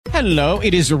Hello,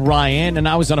 it is Ryan, and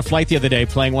I was on a flight the other day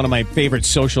playing one of my favorite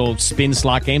social spin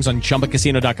slot games on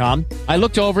ChumbaCasino.com. I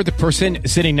looked over at the person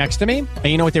sitting next to me, and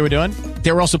you know what they were doing?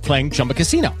 They were also playing Chumba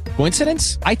Casino.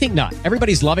 Coincidence? I think not.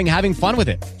 Everybody's loving having fun with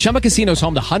it. Chumba Casino is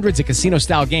home to hundreds of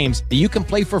casino-style games that you can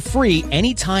play for free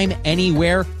anytime,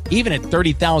 anywhere, even at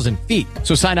 30,000 feet.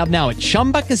 So sign up now at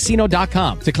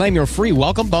ChumbaCasino.com to claim your free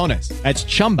welcome bonus. That's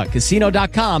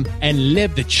ChumbaCasino.com and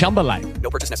live the Chumba life.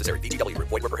 No purchase necessary. VGW.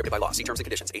 Void where prohibited by law. See terms and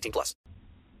conditions. 18+.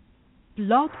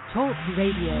 Blog Talk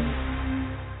Radio.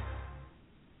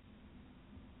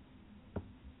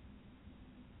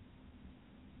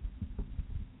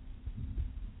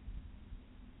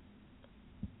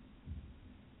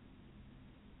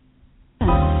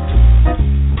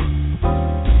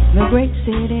 The great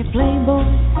city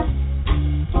playboys,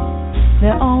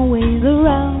 they're always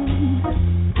around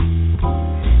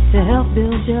to help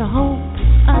build your hope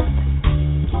up,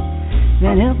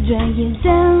 then help drag you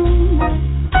down.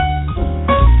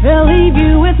 They'll leave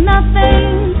you with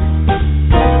nothing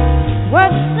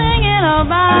worth singing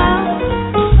about.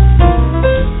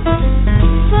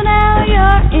 So now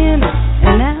you're in,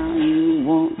 and now you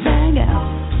won't bag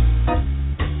out.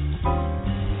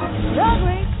 The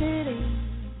great city.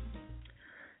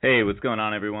 Hey, what's going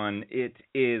on, everyone? It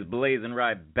is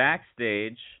BlazinRy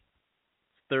Backstage. It's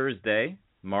Thursday,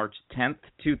 March 10th,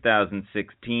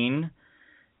 2016,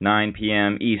 9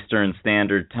 p.m. Eastern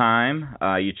Standard Time.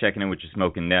 You checking in with your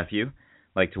smoking nephew. I'd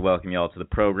like to welcome you all to the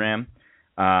program.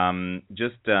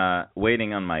 Just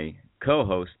waiting on my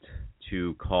co-host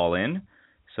to call in.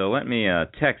 So let me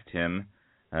text him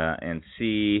and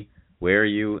see where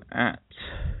you at.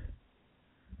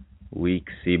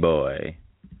 Weeksy boy.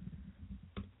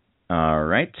 All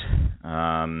right.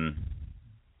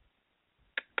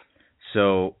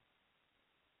 So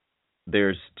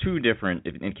there's two different,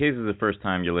 in case it's the first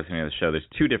time you're listening to the show, there's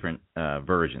two different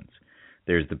versions.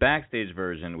 There's the Backstage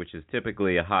version, which is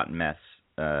typically a hot mess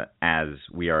as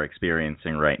we are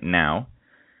experiencing right now.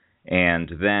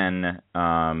 And then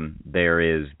there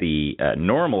is the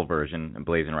normal version,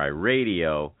 BlazinRy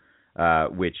Radio,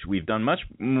 which we've done much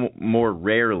more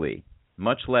rarely,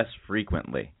 much less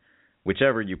frequently,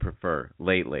 whichever you prefer,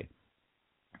 lately.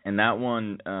 And that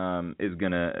one is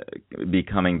going to be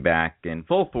coming back in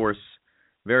full force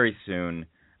very soon.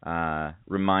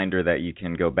 Reminder that you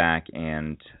can go back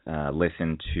and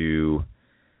listen to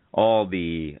all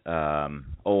the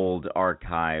old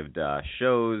archived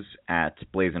shows at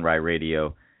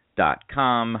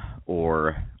BlazinRyRadio.com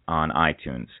or on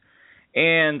iTunes.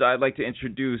 And I'd like to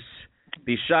introduce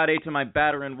the Sade to my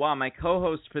batter-in-law, my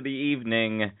co-host for the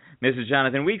evening, Mrs.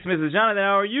 Jonathan Weeks. Mrs. Jonathan,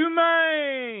 how are you,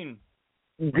 man?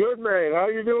 Good, man. How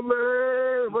you doing,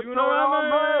 man? What's doing going on,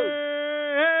 man?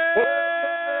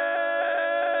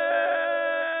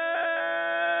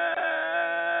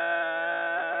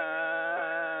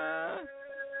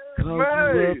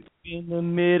 Caught up in the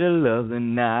middle of the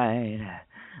night,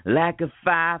 like a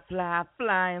firefly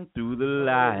flying through the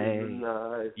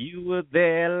light. You were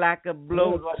there like a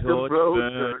blowtorch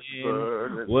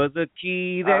burning. Was a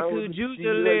key that could use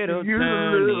a little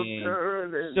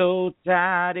turning. So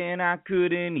tired and I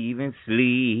couldn't even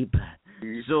sleep.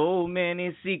 So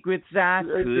many secrets I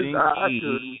couldn't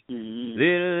keep.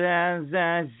 Little as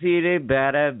I see they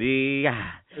better be.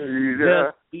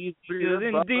 Just easier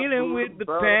than dealing with the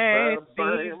past.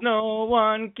 Seems no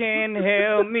one can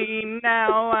help me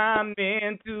now. I'm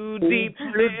in too deep.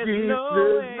 There's no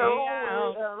way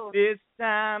out. This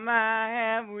time I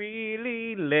have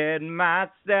really led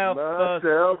myself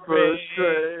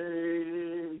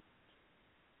astray.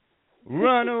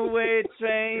 Runaway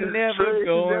train, never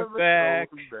going back.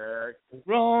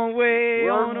 Wrong way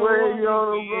on a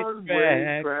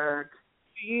runway track.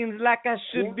 Seems like I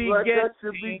should be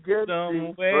getting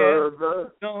somewhere.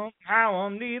 Somehow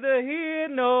I'm neither here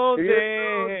nor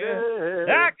there.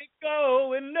 I could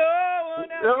go and no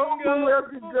one else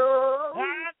can go.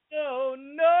 I know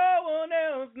no one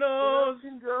else knows.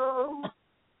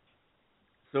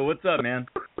 So what's up, man?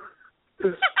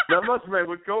 Not much, man.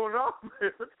 What's going on,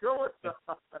 man? What's going on?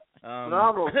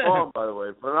 Phenomenal song, by the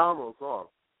way. Phenomenal song.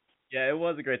 Yeah, it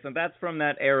was a great song. That's from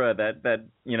that era, that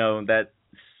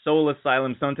Soul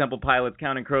Asylum, Stone Temple Pilots,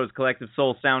 Counting Crows, Collective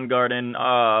Soul, Soundgarden,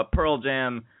 Pearl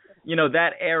Jam,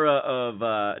 that era of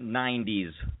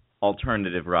 90s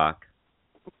alternative rock.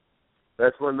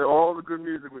 That's when all the good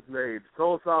music was made.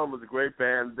 Soul Asylum was a great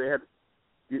band. They had,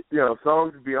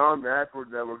 songs beyond that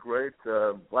that were great.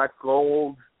 Black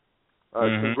Gold,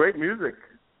 some great music.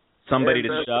 Somebody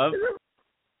to Shove?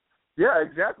 Yeah,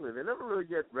 exactly. They never really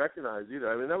get recognized either.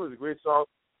 I mean, that was a great song.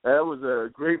 That was a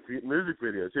great music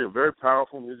video, too. A very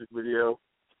powerful music video.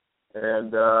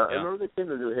 And I remember they came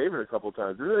to New Haven a couple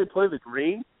times. Didn't they play the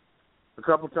Green a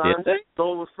couple times? Did they?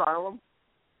 Soul Asylum?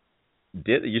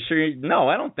 Did you sure? No,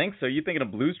 I don't think so. You thinking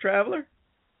of Blues Traveler?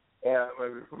 Yeah,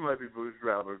 it might be Blues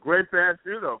Traveler. Great band,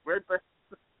 too, though. Great band.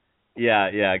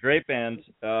 Yeah, great band.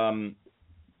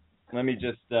 Let me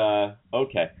just,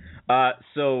 okay.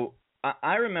 So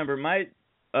I remember my,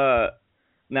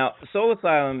 now, Soul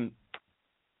Asylum,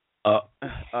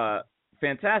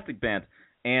 fantastic band.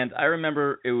 And I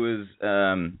remember it was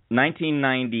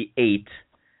 1998,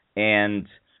 and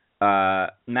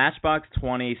Matchbox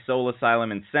 20, Soul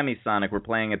Asylum, and Semisonic were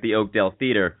playing at the Oakdale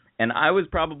Theater. And I was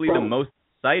probably the most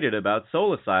excited about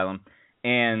Soul Asylum.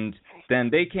 And then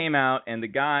they came out, and the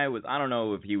guy was, I don't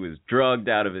know if he was drugged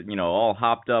out of it, all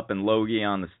hopped up and logy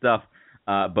on the stuff,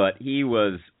 but he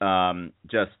was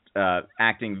just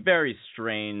acting very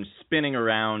strange, spinning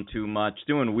around too much,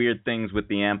 doing weird things with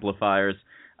the amplifiers.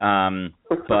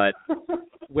 But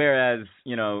whereas,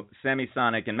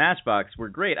 Semisonic and Matchbox were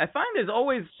great, I find there's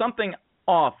always something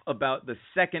off about the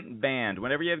second band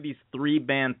whenever you have these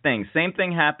 3-band things. Same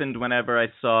thing happened whenever I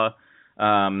saw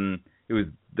it was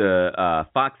the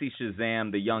Foxy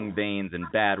Shazam, the Young Vanes, and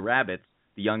Bad Rabbits.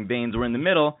 The Young Vanes were in the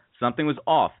middle. Something was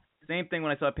off. Same thing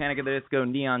when I saw Panic at the Disco,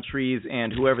 Neon Trees,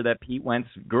 and whoever that Pete Wentz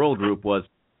girl group was.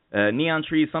 Neon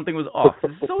Trees, something was off.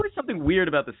 There's always something weird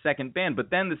about the second band, but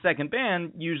then the second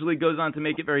band usually goes on to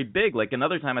make it very big. Like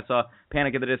another time I saw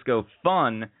Panic at the Disco,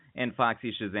 Fun, and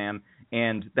Foxy Shazam,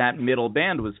 and that middle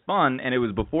band was Fun, and it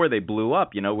was before they blew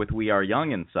up, with We Are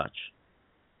Young and such.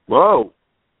 Whoa.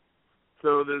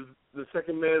 So the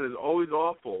second band is always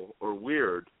awful or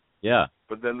weird. Yeah.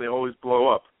 But then they always blow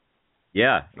up.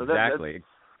 Yeah, so exactly.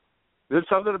 There's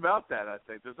something about that, I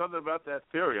think. There's something about that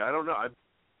theory. I don't know. I've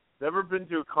never been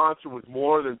to a concert with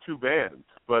more than 2 bands,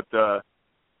 but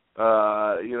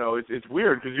it's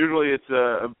weird because usually it's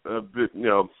a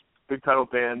big title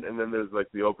band, and then there's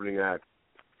like the opening act.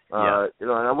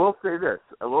 And I will say this: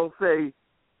 I will say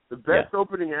the best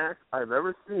opening act I've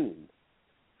ever seen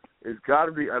is got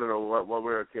to be, I don't know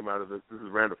where it came out of this. This is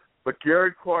random, but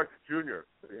Gary Clark Jr.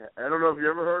 I don't know if you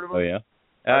ever heard of him. Oh yeah,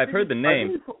 I've heard the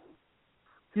name.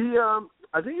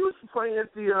 I think he was playing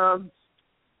at the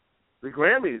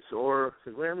Grammys or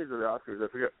the Oscars. I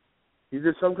forget. He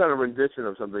did some kind of rendition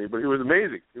of something, but he was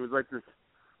amazing. He was like this,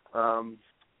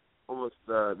 almost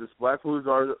this black blues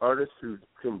artist who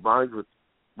combines with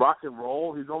rock and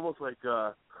roll. He's almost like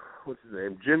what's his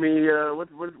name? Jimmy.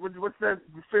 What's that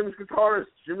famous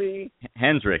guitarist? Jimi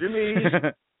Hendrix.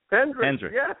 Hendrix.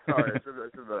 Hendrix. Yeah, sorry.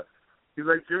 He's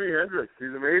like Jimi Hendrix. He's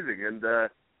amazing, and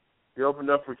he opened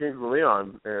up for Kings of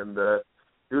Leon, and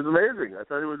he was amazing. I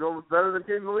thought he was almost better than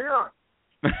Kings of Leon.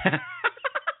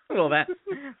 Well, that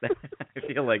I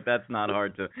feel like that's not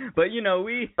hard to. But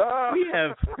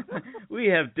we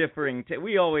have differing.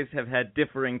 We always have had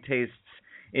differing tastes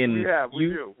in. Yeah, we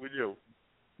do.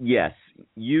 Yes,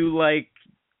 you like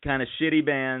kind of shitty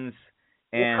bands,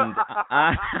 and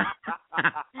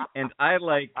I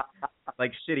like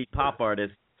shitty pop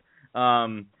artists.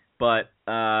 But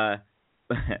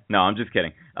no, I'm just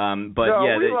kidding. But no,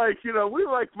 yeah, we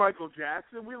like Michael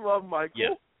Jackson. We love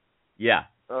Michael. Yeah.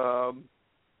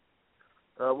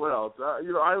 What else?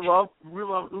 we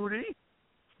love Hootie.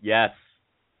 Yes.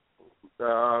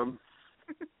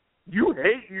 You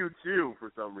hate U2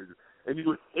 for some reason, and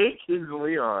you hate Kings of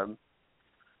Leon.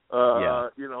 I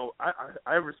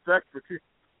have respect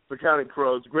for Counting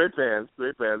Crows. Great bands.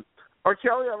 R.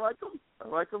 Kelly, I like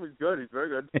him. He's good. He's very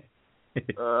good.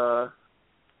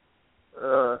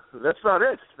 That's not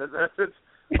it. That's it.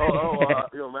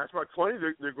 Matchbox 20,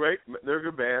 they're great. They're a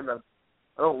good band.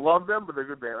 I don't love them, but they're a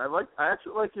good band. I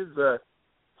actually like his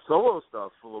solo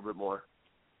stuff a little bit more.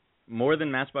 More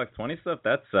than Matchbox 20 stuff?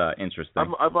 That's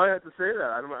interesting. I might have to say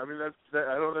that. I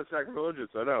know that's sacrilegious.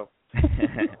 I know.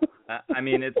 I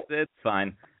mean, it's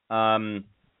fine.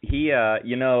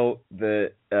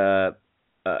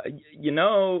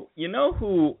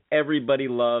 Who everybody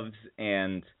loves,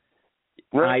 and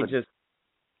Raymond. I just.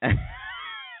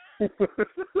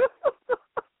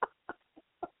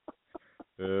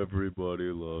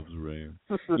 Everybody loves Rain.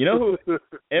 You know who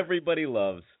everybody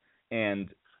loves, and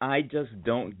I just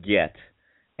don't get,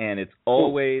 and it's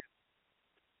always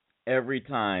every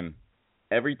time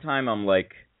I'm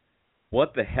like,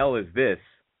 what the hell is this?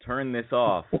 Turn this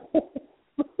off.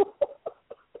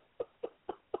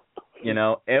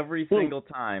 Every single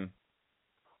time.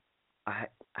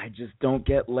 I just don't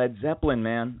get Led Zeppelin,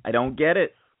 man. I don't get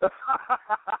it.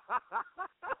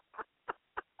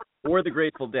 Or the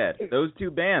Grateful Dead. Those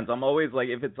 2 bands, I'm always like,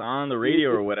 if it's on the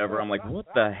radio or whatever, I'm like, what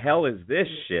the hell is this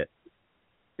shit?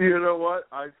 You know what?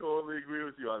 I totally agree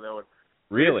with you on that one.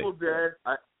 Really? Grateful Dead,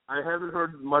 I haven't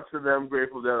heard much of them,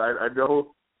 Grateful Dead. I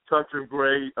know Touch of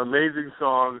Grey, amazing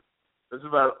song. That's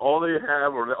about all they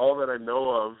have, or all that I know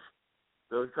of.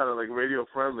 They're kind of like radio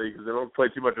friendly because they don't play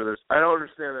too much of this. I don't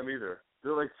understand them either.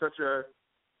 They're like such a,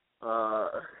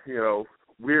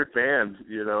 weird band,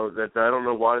 that I don't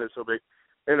know why they're so big.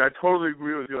 And I totally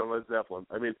agree with you on Led Zeppelin.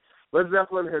 I mean, Led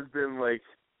Zeppelin has been like,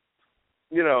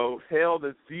 hailed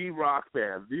as the rock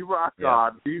band, the rock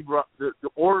god, the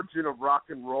origin of rock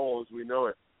and roll as we know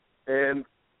it. And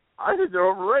I think they're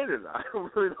overrated. I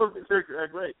really don't think they're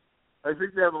that great. I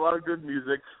think they have a lot of good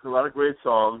music, a lot of great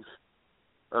songs.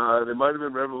 They might have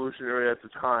been revolutionary at the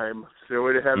time.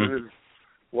 Stairway to Heaven is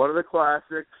one of the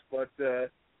classics, but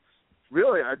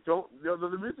really, I don't.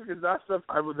 The music is not stuff.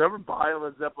 I would never buy a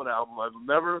Led Zeppelin album. I will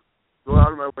never go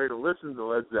out of my way to listen to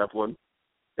Led Zeppelin,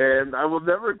 and I will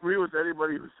never agree with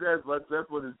anybody who says Led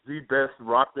Zeppelin is the best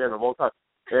rock band of all time.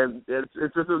 And it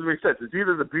just doesn't make sense. It's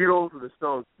either the Beatles or the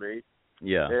Stones to me.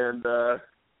 Yeah. And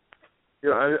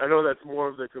I know that's more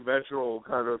of the conventional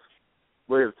kind of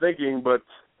way of thinking, but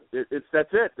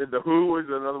that's it. And the Who is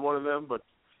another one of them, but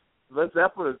Led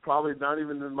Zeppelin is probably not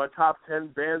even in my top 10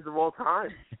 bands of all time.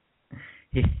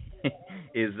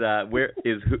 Is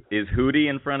Hootie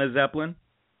in front of Zeppelin?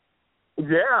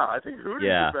 Yeah, I think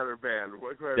Hootie's a better band.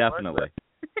 Definitely.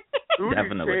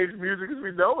 Hootie changed music as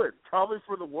we know it, probably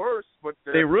for the worse. But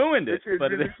they ruined it. They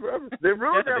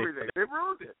ruined everything. They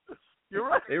ruined it. You're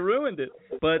right. They ruined it.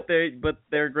 But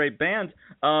they're a great band.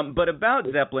 But about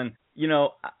Zeppelin,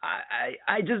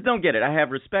 I just don't get it. I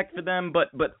have respect for them, but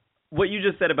what you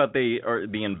just said about the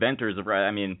inventors of,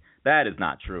 I mean, that is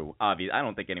not true. Obviously, I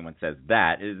don't think anyone says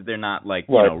that. They're not like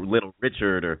Little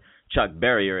Richard or Chuck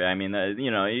Berry, or I mean,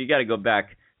 you got to go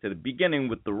back to the beginning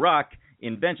with the rock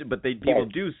invention. But people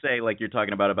do say, like you're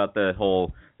talking about the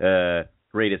whole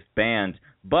greatest band.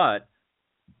 But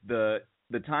the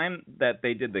time that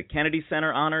they did the Kennedy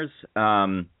Center honors,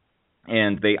 and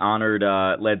they honored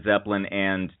Led Zeppelin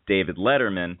and David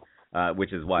Letterman,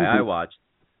 which is why I watched.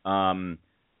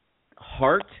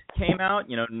 Heart came out,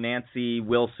 Nancy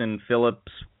Wilson Philip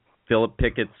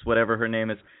Pickett's, whatever her name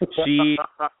is. The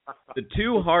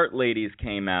two Heart ladies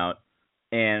came out,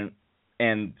 and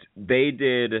they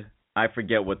did, I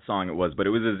forget what song it was, but it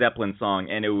was a Zeppelin song,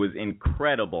 and it was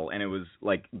incredible. And it was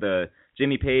like the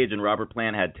Jimmy Page and Robert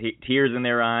Plant had tears in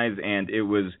their eyes, and it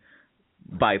was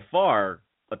by far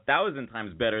 1,000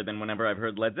 times better than whenever I've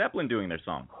heard Led Zeppelin doing their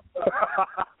song.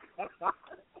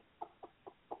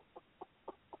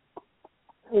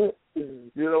 You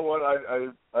know what?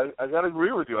 I gotta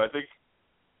agree with you. I think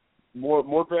more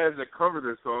bands that cover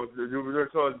their songs, they do their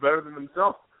songs better than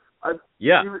themselves.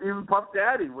 Even Puff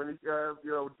Daddy when he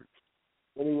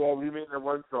remade that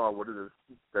one song. What is it?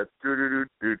 That do do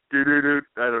do do do do.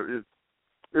 I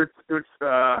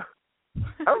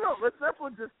don't know. Led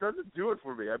Zeppelin just doesn't do it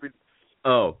for me. I mean,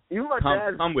 even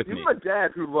my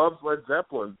dad, who loves Led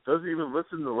Zeppelin, doesn't even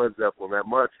listen to Led Zeppelin that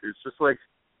much. It's just like.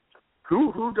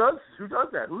 Who does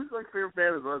that? Who's like favorite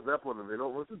band of Led Zeppelin and they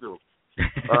don't listen to them?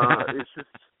 It's just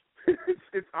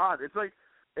it's odd. It's like,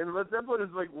 and Led Zeppelin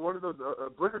is like one of those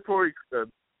obligatory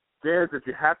bands that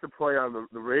you have to play on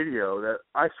the radio that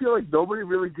I feel like nobody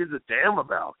really gives a damn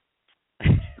about.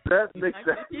 That makes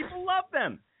sense. People love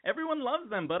them. Everyone loves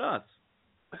them, but us.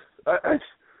 I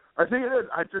think it is.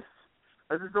 I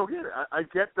just don't get it. I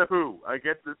get the Who. I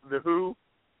get the Who.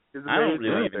 Is I don't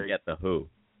really even get the Who.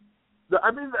 I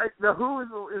mean, the Who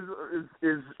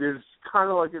is kind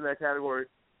of like in that category,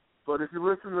 but if you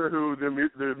listen to the Who, their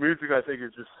music I think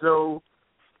is just so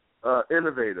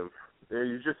innovative, and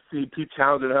you just see Pete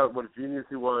Townsend what a genius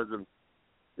he was, and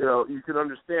you can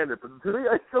understand it. But to me,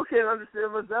 I still can't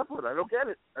understand Led Zeppelin. I don't get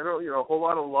it. I don't, A Whole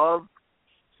Lot of Love,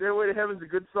 Stairway to Heaven's a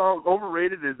good song.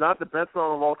 Overrated is not the best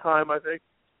song of all time. I think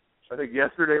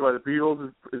Yesterday by the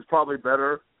Beatles is probably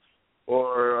better.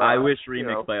 Or I Wish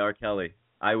remix by R. Kelly.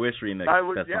 I Wish remix.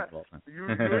 You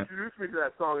introduced me to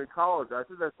that song in college. I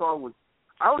think that song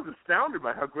I was astounded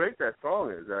by how great that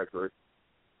song is, actually.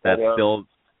 That's still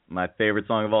my favorite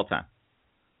song of all time.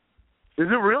 Is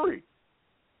it really?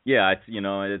 Yeah,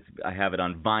 it's I have it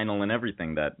on vinyl and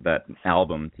everything, that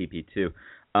album, TP2.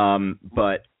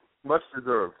 But much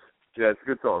deserved. Yeah, it's a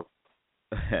good song.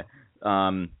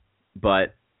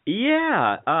 But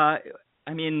yeah,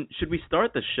 I mean, should we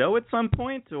start the show at some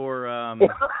point, or?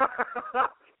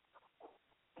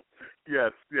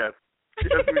 Yes, we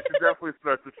should definitely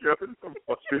start the show at some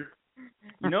point.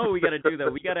 You know what we got to do, though?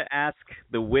 We got to ask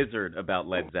the wizard about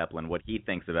Led Zeppelin, what he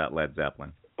thinks about Led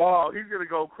Zeppelin. Oh, he's going to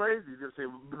go crazy. He's going to say,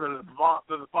 the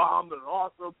bomb, they're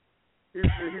awesome. He's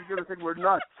going to think we're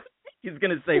nuts. He's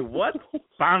going to say, what?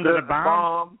 Bomb to the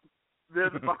bomb?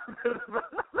 There's a bomb.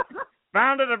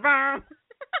 Bound to the bar.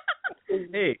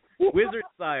 Hey, Wizard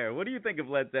Sire, what do you think of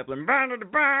Led Zeppelin? Bound to the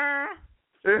bar.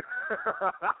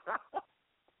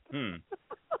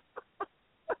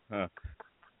 Huh.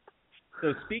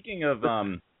 So speaking of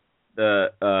what's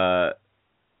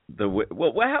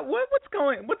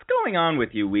going on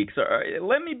with you, Weeks?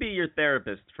 Let me be your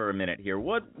therapist for a minute here.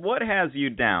 What has you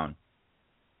down?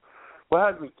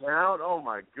 What has me down? Oh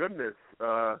my goodness.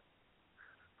 I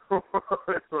don't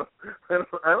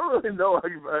really know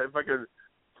if I can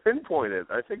pinpoint it.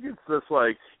 I think it's just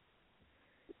like,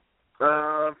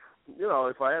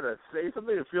 if I had to say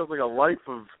something, it feels like a life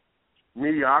of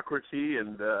mediocrity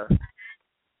and,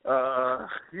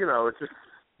 it's just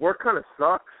work kind of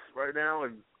sucks right now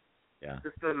and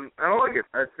just doesn't. I don't like it.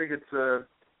 I think it's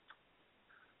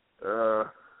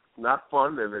not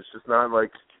fun and it's just not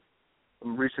like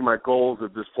I'm reaching my goals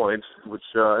at this point, which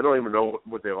I don't even know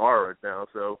what they are right now.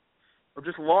 So I'm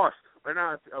just lost right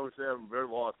now. I would say I'm very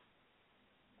lost,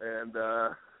 and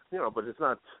but it's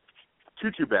not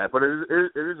too bad. But it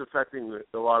is affecting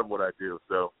a lot of what I do.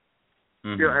 So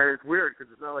and it's weird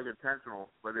because it's not like intentional,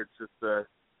 but it's just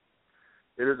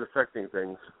it is affecting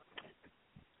things.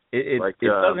 It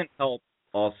doesn't help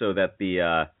also that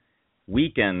the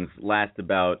weekends last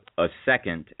about a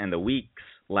second and the weeks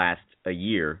last a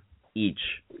year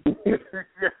each. Yeah,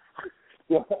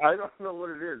 I don't know what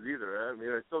it is either. I mean,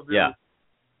 I still do a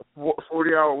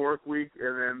 40-hour work week,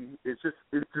 and then it just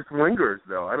lingers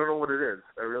though. I don't know what it is.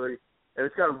 And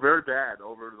it's gotten very bad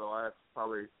over the last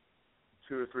probably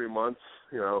 2 or 3 months.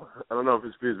 I don't know if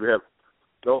it's because we have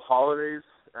no holidays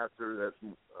after that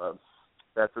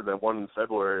one in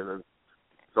February, and then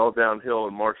it's all downhill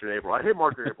in March and April. I hate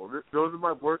March and April. Those are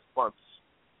my worst months.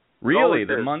 Really,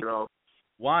 the month?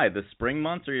 Why? The spring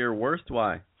months are your worst?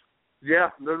 Why?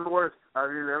 Yeah, they're the worst. I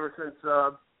mean, ever since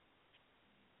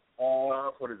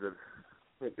what is it?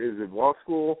 Is it law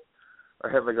school? I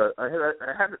had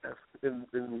in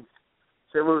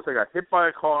St. Louis. I got hit by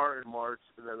a car in March,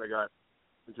 and then I got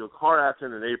into a car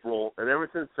accident in April. And ever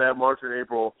since that March and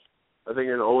April, I think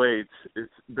in 2008,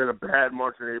 it's been a bad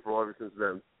March and April ever since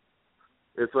then.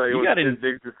 It's like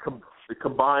they just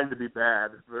combined to be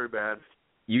bad, very bad.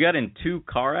 You got in 2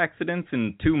 car accidents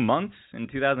in 2 months in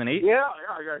 2008? Yeah,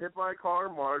 I got hit by a car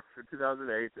in March of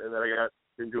 2008, and then I got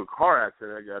into a car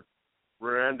accident. I got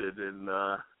rear-ended in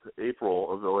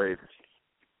April of 2008.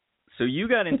 So you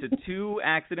got into 2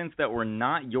 accidents that were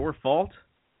not your fault?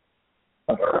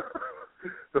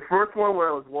 The first one where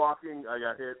I was walking, I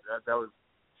got hit. That was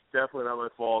definitely not my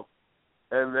fault.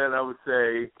 And then I would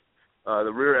say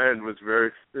the rear end was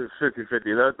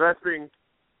 50-50. That's being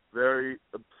very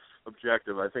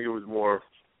objective. I think it was more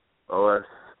or less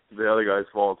the other guy's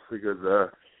fault because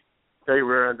he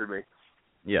rear-ended me.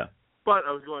 Yeah. But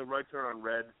I was going right turn on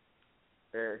red,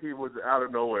 and he was out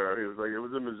of nowhere. He was like, it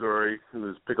was in Missouri, in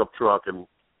his pickup truck, and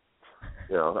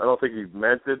I don't think he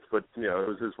meant it, but it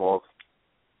was his fault.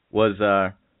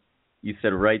 You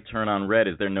said right turn on red.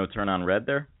 Is there no turn on red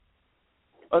there?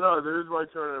 Oh no, there is right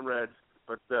turn on red,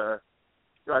 but I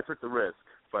took the risk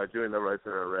by doing the right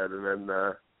turn on red, and then.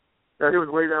 He was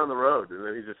way down the road, and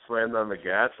then he just slammed on the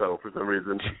gas. So for some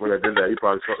reason, when I did that, he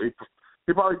probably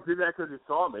did that because he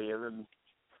saw me, and then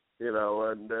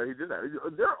and he did that.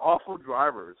 They're awful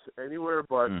drivers anywhere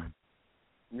but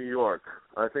New York.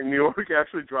 I think New York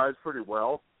actually drives pretty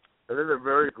well. I think they're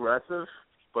very aggressive,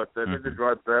 but I think they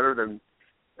drive better than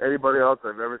anybody else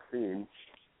I've ever seen.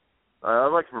 I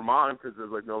like Vermont because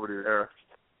there's like nobody there.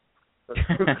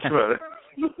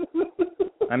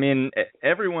 I mean,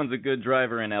 everyone's a good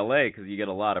driver in L.A. because you get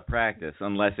a lot of practice,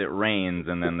 unless it rains,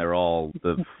 and then they're all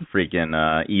the freaking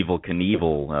Evel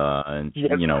Knievel,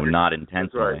 not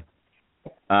intentionally.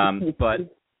 Right.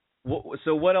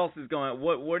 So what else is going on?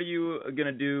 What are you going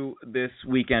to do this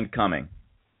weekend coming?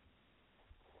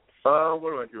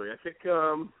 What am I doing? I think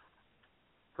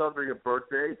celebrating a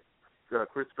birthday.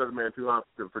 Chris Featherman 2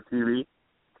 for TV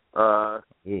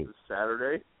this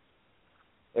Saturday.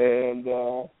 And,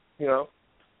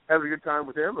 having a good time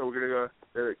with him, and we're going to go,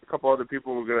 a couple other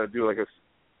people, we're going to do like a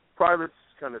private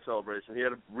kind of celebration. He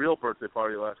had a real birthday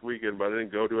party last weekend, but I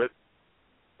didn't go to it.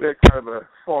 We had kind of a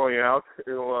falling out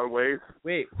in a lot of ways.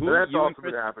 Wait, who? And that's also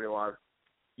been happening a lot.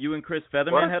 You and Chris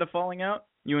Featherman had a falling out?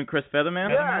 You and Chris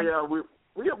Featherman? Yeah, we've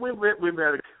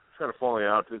had a kind of falling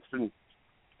out. It's been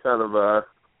kind of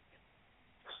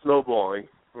snowballing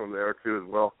from there, too, as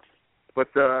well. But,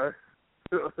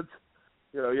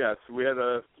 yes, we had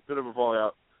a bit of a falling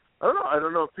out. I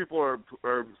don't know if people are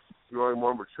growing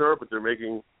more mature, but they're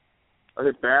making, I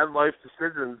think, bad life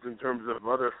decisions in terms of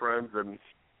other friends, and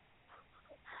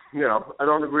I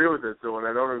don't agree with it. So when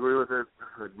I don't agree with it,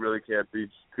 I really can't be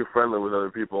too friendly with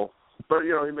other people. But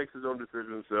you know, he makes his own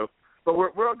decisions. So, but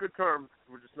we're on good terms.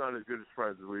 We're just not as good as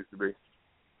friends as we used to be.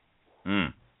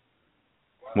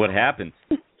 What happened?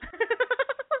 It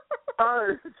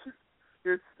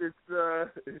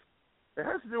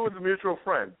has to do with a mutual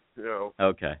friend, you know.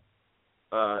 Okay.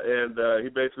 And he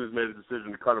basically has made a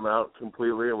decision to cut him out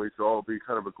completely, and we should all be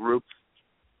kind of a group.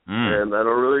 And I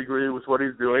don't really agree with what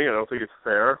he's doing. I don't think it's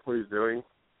fair what he's doing.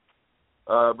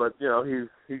 But you know, he's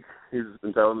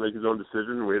entitled to make his own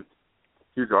decision. We had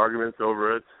huge arguments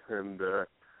over it, and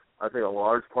I think a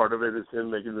large part of it is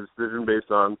him making the decision based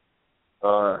on,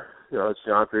 you know, his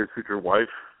fiance's future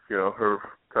wife. You know, her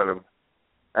kind of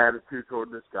attitude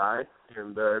toward this guy,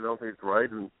 and I don't think it's right.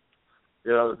 And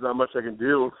you know, there's not much I can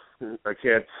do. I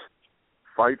can't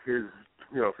fight his,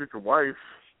 you know, future wife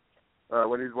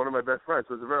when he's one of my best friends.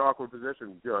 So it's a very awkward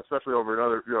position, you know, especially over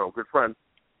another, you know, good friend.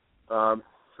 So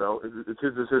it's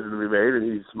his decision to be made,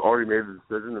 and he's already made the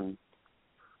decision. And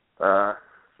I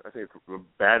think it's a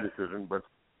bad decision, but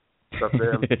it's up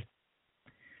to him.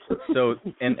 So,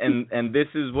 and this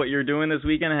is what you're doing this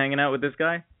weekend, hanging out with this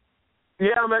guy?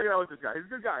 Yeah, I'm hanging out with this guy. He's a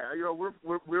good guy. You know, we're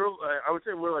I would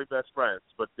say we're like best friends,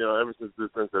 but you know, ever since this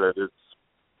incident, it's,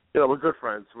 you know, we're good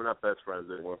friends. We're not best friends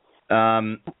anymore.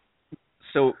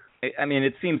 So, I mean,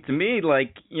 it seems to me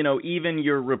like, you know, even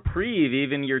your reprieve,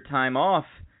 even your time off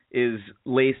is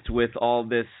laced with all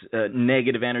this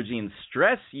negative energy and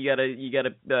stress. You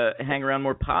gotta hang around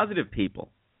more positive people.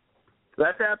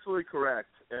 That's absolutely correct,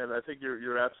 and I think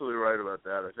you're absolutely right about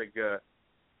that. I think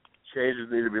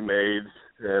changes need to be made,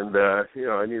 and you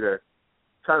know, I need to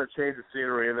kind of change the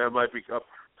scenery, and that might be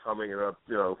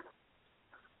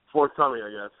forthcoming, I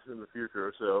guess, in the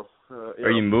future. So,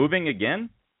 are you moving again?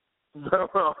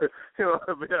 Well, you know,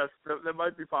 yes, that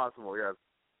might be possible. Yes.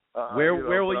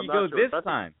 Where will you go this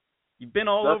time? You've been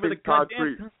all over the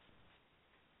goddamn.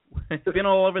 You've been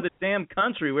all over the damn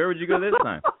country. Where would you go this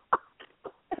time?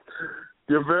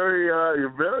 You're very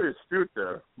astute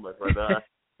there, my friend.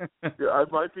 I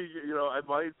might be, you know,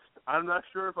 I'm not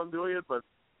sure if I'm doing it, but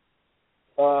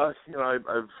you know,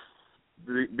 I've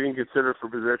being considered for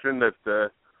a position that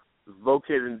is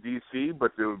located in D.C.,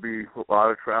 but there would be a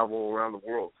lot of travel around the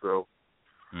world, so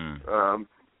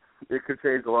it could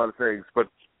change a lot of things. But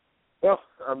well,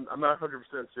 I'm not 100%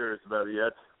 serious about it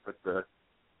yet, but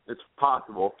it's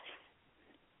possible.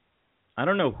 I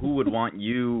don't know who would want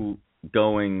you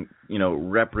going, you know,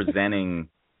 representing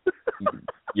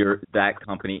that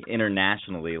company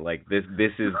internationally. Like this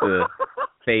is the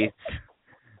face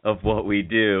of what we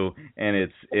do, and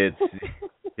it's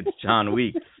John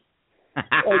Weeks.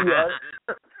 Oh, yeah.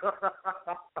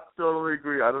 I totally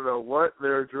agree. I don't know what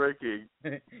they're drinking.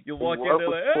 You'll walk in there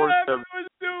like, hey, I'm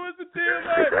doing the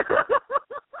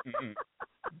damn.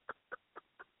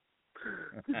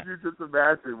 Could you just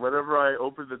imagine, whenever I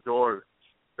open the door,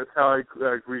 that's how I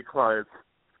greet clients.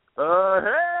 Hey,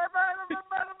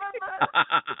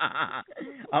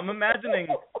 I'm imagining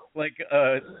like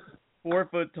a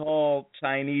 4-foot-tall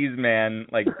Chinese man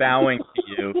like bowing to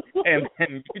you, and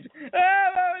then you just,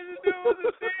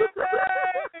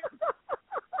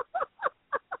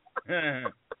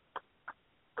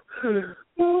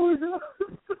 oh my God.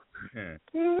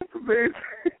 It's amazing.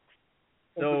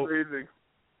 So, amazing.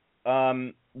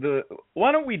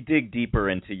 Why don't we dig deeper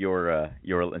into your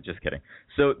just kidding.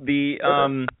 So you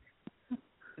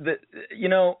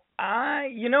know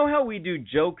how we do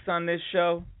jokes on this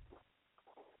show?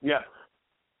 Yeah.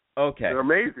 Okay. They're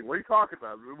amazing. What are you talking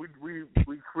about?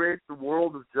 We create the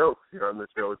world of jokes here on this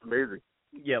show. It's amazing.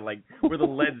 Yeah, like we're the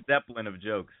Led Zeppelin of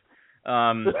jokes.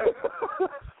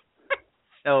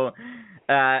 So,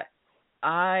 I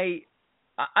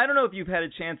don't know if you've had a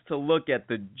chance to look at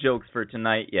the jokes for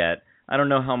tonight yet. I don't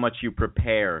know how much you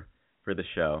prepare for the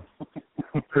show.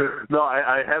 No,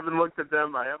 I haven't looked at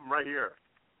them. I have them right here.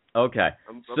 Okay.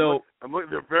 I'm looking.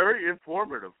 They're very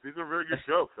informative. These are very good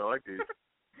jokes. I like these.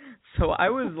 So I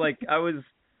was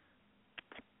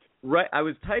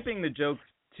typing the jokes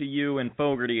to you and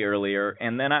Fogarty earlier,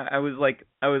 and then I was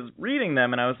reading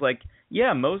them, and I was like,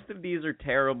 yeah, most of these are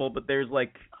terrible, but there's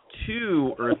like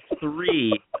 2 or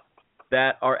 3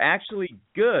 that are actually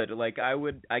good. Like I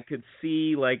could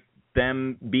see like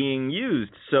them being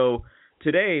used. So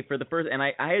today for the first, and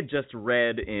I had just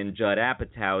read in Judd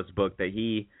Apatow's book that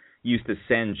he used to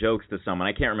send jokes to someone.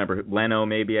 I can't remember, Leno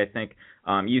maybe, I think,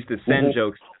 used to send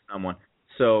jokes to someone.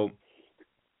 So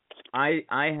I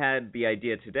had the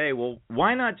idea today, well,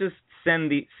 why not just send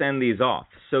these off?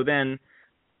 So then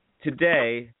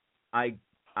today I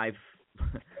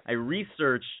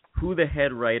researched who the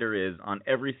head writer is on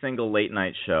every single late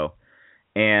night show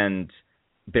and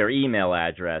their email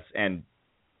address, and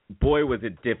boy, was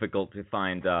it difficult to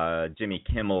find Jimmy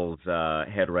Kimmel's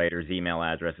head writer's email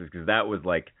addresses, because that was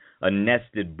like a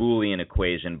nested Boolean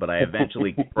equation, but I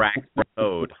eventually cracked the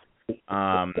code.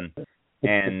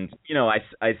 And, you know,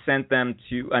 I sent them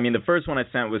to, I mean, the first one I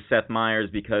sent was Seth Meyers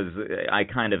because I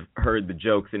kind of heard the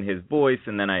jokes in his voice,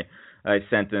 and then I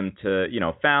sent them to, you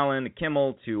know, Fallon,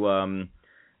 Kimmel, to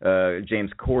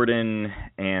James Corden,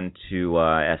 and to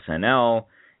SNL.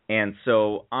 And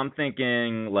so I'm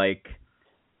thinking, like,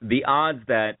 the odds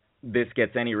that this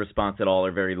gets any response at all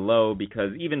are very low,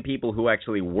 because even people who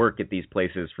actually work at these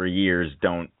places for years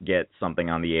don't get something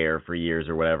on the air for years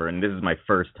or whatever. And this is my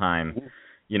first time,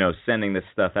 you know, sending this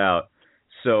stuff out.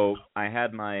 So I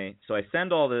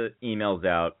send all the emails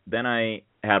out. Then I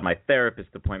had my therapist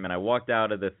appointment. I walked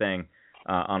out of the thing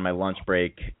on my lunch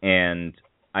break, and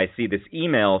I see this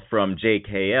email from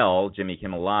JKL, Jimmy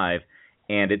Kimmel Live,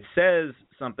 and it says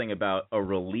something about a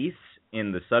release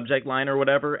in the subject line or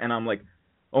whatever, and I'm like,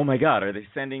 oh my God, are they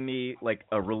sending me like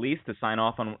a release to sign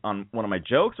off on one of my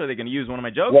jokes? Are they going to use one of my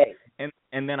jokes? Right.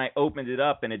 And then I opened it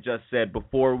up, and it just said,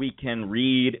 before we can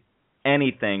read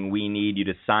anything, we need you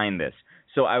to sign this.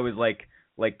 So I was like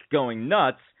going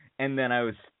nuts, and then I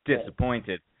was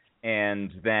disappointed,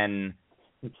 and then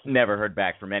never heard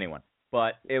back from anyone.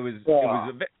 But it was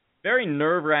a very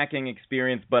nerve-wracking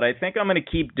experience, but I think I'm going to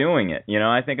keep doing it. You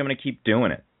know, I think I'm going to keep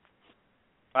doing it.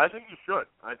 I think you should.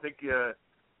 I think you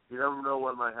never know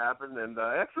what might happen, and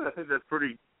actually I think that's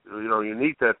pretty, you know,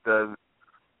 unique that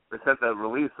they sent that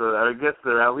release. So I guess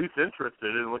they're at least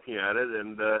interested in looking at it,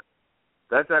 and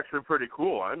that's actually pretty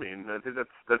cool. I mean, I think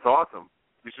that's awesome.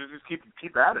 You should just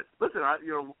keep at it. Listen,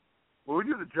 when we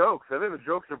do the jokes, I think the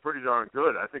jokes are pretty darn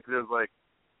good. I think there's like,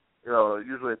 you know,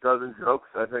 usually a dozen jokes.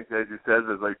 I think, as you said,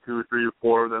 there's like 2 or 3 or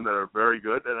 4 of them that are very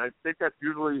good, and I think that's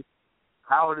usually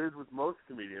how it is with most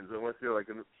comedians, unless you're like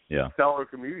a stellar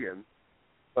comedian.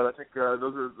 But I think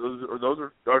those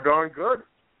are darn good.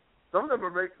 Some of them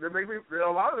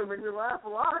a lot of them make me laugh a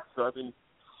lot. So I mean,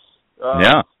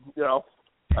 you know,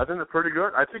 I think they're pretty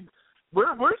good. I think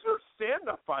where's your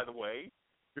stand-up, by the way?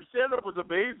 Your stand-up was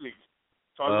amazing.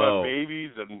 Talking about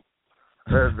babies and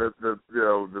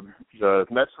the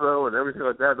Metro and everything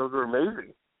like that. Those are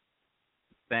amazing.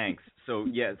 Thanks. So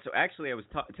actually I was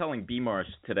telling B Marsh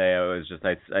today,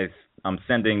 I'm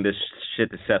sending this shit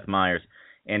to Seth Meyers,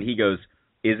 and he goes,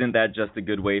 isn't that just a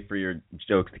good way for your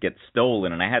jokes to get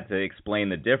stolen? And I had to explain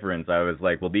the difference. I was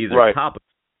like, well, these are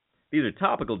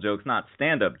topical jokes, not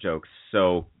stand-up jokes.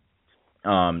 So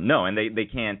no, and they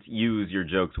can't use your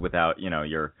jokes without, you know,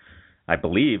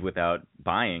 without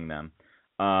buying them.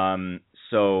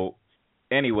 So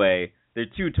anyway, they're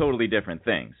 2 totally different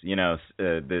things, you know,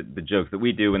 the jokes that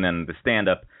we do and then the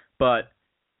stand-up. But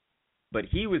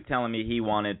he was telling me he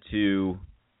wanted to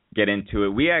get into it.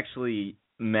 We actually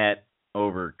met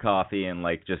over coffee and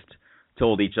like just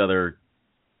told each other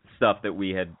stuff that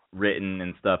we had written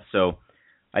and stuff. So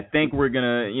I think we're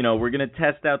gonna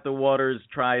test out the waters,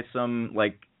 try some,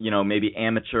 like, you know, maybe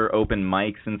amateur open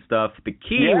mics and stuff. The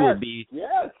key will be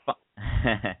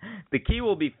the key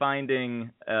will be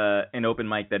finding an open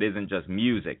mic that isn't just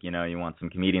music. You know, you want some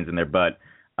comedians in there, but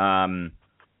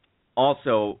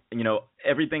also, you know,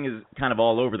 everything is kind of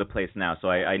all over the place now, so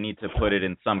I need to put it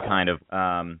in some kind of.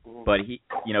 But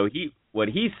what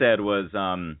he said was,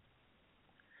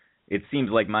 it seems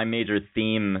like my major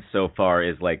theme so far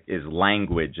is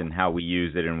language and how we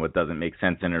use it and what doesn't make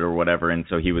sense in it or whatever. And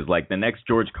so he was like, the next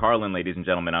George Carlin, ladies and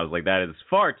gentlemen. I was like, that is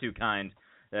far too kind.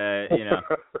 You know,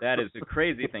 that is a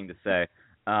crazy thing to say.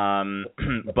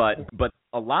 But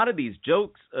a lot of these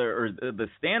jokes or the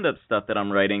stand-up stuff that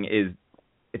I'm writing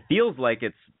it feels like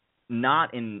it's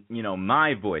not in, you know,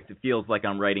 my voice. It feels like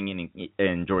I'm writing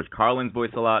in George Carlin's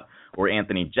voice a lot, or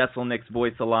Anthony Jeselnik's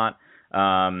voice a lot.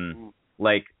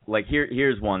 Like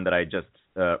here's one that I just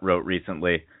wrote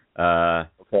recently. I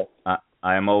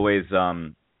am always,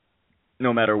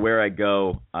 no matter where I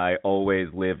go, I always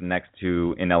live next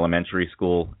to an elementary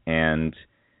school, and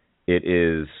it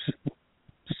is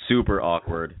super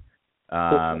awkward,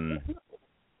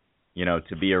 you know,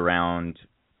 to be around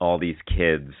all these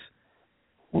kids,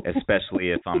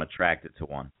 especially if I'm attracted to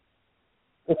one.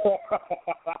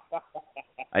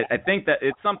 I think that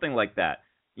it's something like that,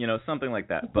 you know, something like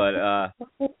that. But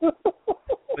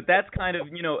that's kind of,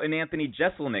 you know, an Anthony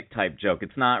Jeselnik type joke.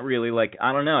 It's not really like,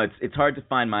 I don't know. It's hard to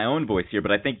find my own voice here,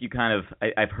 but I think you kind of,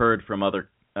 I've heard from other,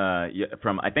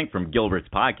 from Gilbert's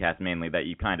podcast mainly, that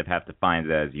you kind of have to find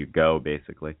it as you go,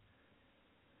 basically.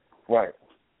 Right.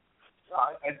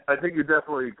 I think you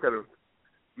definitely kind of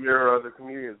mirror other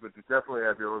comedians, but you definitely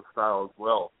have your own style as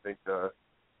well. I think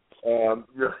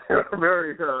you're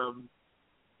very,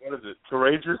 what is it,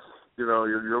 courageous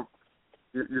you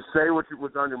say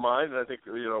what's on your mind, and I think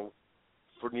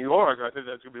for New York, I think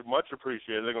that's going to be much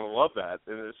appreciated. They're going to love that,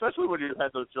 and especially when you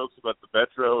had those jokes about the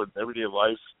metro and everyday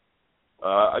life.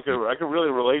 I can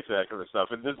really relate to that kind of stuff,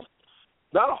 and there's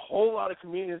not a whole lot of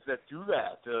comedians that do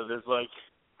that. There's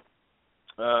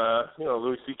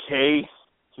Louis C.K.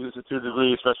 to a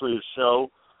degree, especially his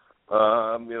show.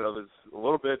 There's a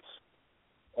little bit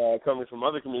coming from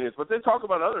other comedians, but they talk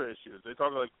about other issues. They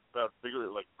talk about bigger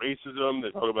racism.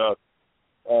 They talk about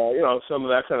some of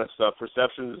that kind of stuff,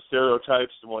 perceptions,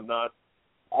 stereotypes, and whatnot.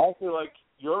 I feel like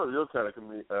your kind of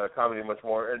comedy much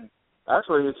more. And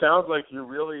actually, it sounds like you're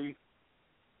really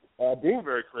being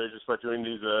very courageous by doing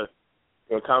these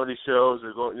comedy shows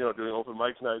or doing open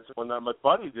mic nights and whatnot. My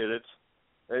buddy did it,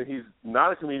 and he's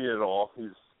not a comedian at all.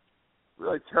 He's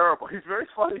really terrible. He's very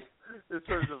funny in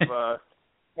terms of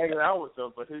hanging out with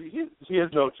them, but he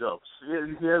has no jokes. He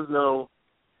has no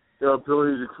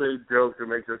ability to create jokes or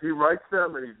make jokes. He writes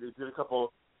them, and he did a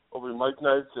couple open mic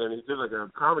nights, and he did a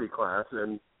comedy class,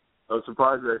 and I was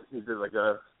surprised that he did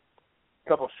a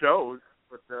couple shows,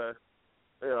 but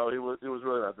it was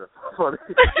really not that funny.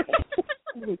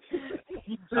 You,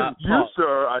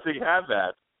 sir, I think have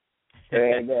that,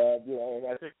 and and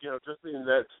I think just being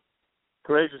that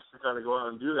courageous to kind of go out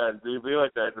and do that and be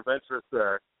like that adventurous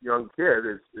young kid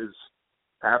is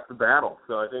half the battle.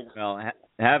 So I think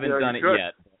haven't done it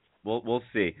yet. We'll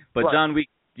see. But what? John, do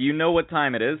you know what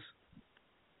time it is?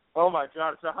 Oh my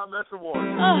God! It's a hot mess award.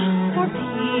 For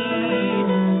peace,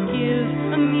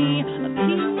 give me a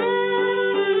piece.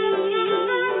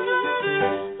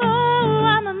 Oh,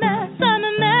 I'm a mess.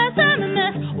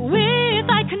 With,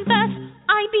 I confess,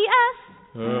 IBS.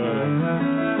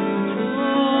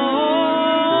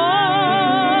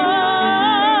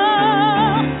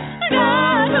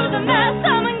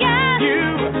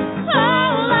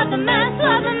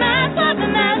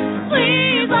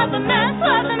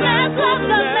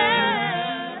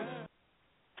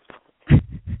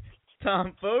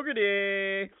 Thom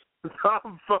Fogarty.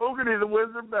 Thom Fogarty, the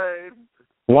Wizard Babe.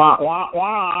 Wah, wah,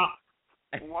 wah.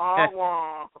 Wah,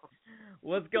 wah.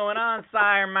 What's going on,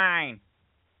 sire mine?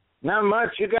 Not much.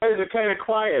 You guys are kind of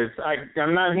quiet.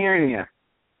 I'm not hearing you.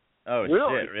 Oh,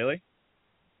 really? Shit, really?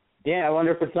 Yeah, I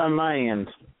wonder if it's on my end.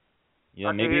 Yeah,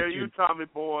 I maybe can hear you, Tommy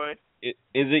boy. Is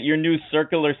it your new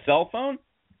circular cell phone?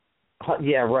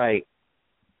 Yeah, right.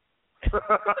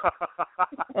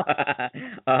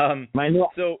 My new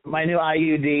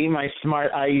IUD, my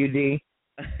smart IUD.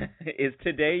 Is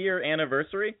today your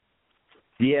anniversary?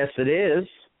 Yes, it is.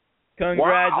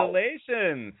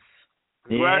 Congratulations! Wow.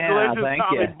 Congratulations, yeah, thank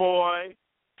Tommy you. boy.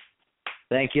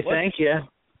 Thank you.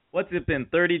 What's it been?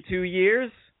 32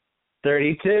 years?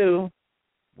 32.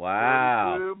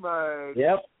 Wow. 32, man.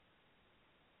 Yep.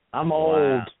 I'm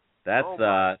old. That's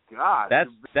God. that's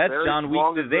John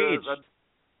Weeks' age.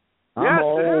 I'm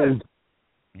old.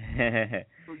 So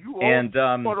you old, and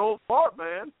old fart,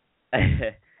 man.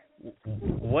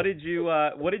 What did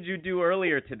you do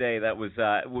earlier today that was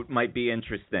might be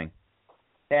interesting?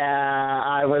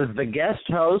 I was the guest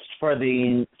host for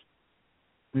the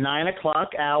 9 o'clock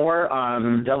hour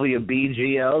on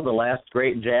WBGO, the last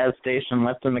great jazz station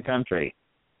left in the country.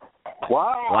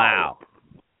 Wow.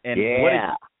 And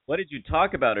yeah. What did you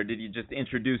talk about, or did you just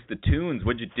introduce the tunes?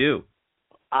 What'd you do?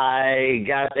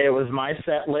 It was my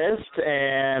set list,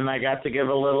 and I got to give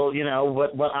a little,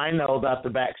 what I know about the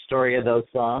backstory of those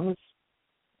songs.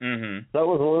 Mm-hmm. So it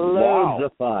was loads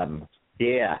of fun.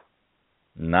 Yeah.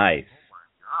 Nice.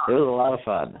 It was a lot of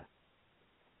fun.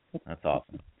 That's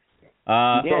awesome.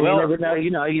 You never know.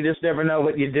 You just never know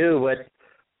what you do. But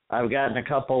I've gotten a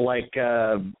couple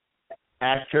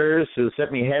actors who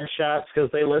sent me headshots because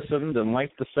they listened and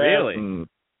liked the set. Really? And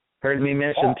heard me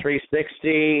mention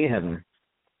 360, and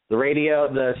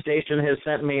the station has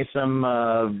sent me some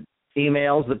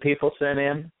emails that people sent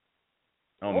in.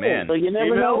 Oh man! So you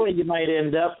never know where you might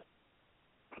end up.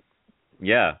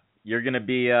 Yeah, you're gonna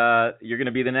be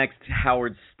the next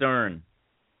Howard Stern.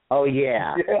 Oh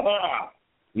yeah.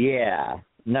 Yeah.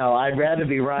 No, I'd rather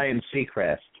be Ryan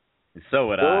Seacrest. So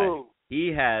would I. He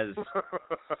has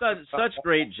such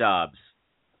great jobs.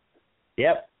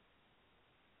 Yep.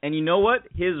 And you know what?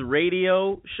 His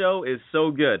radio show is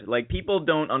so good. People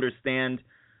don't understand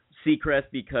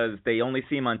Seacrest because they only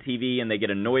see him on TV and they get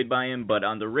annoyed by him. But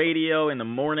on the radio in the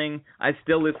morning, I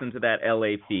still listen to that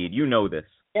LA feed. You know this.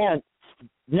 Yeah.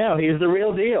 No, he's the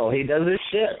real deal. He does his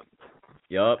shit.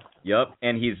 Yup.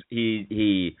 And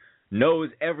he knows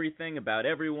everything about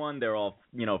everyone. They're all,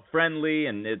 friendly,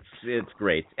 and it's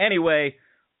great. Anyway,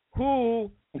 who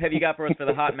have you got for us for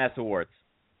the Hot Mess Awards?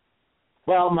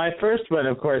 Well, my first one,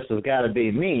 of course, has got to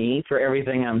be me for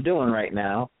everything I'm doing right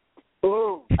now.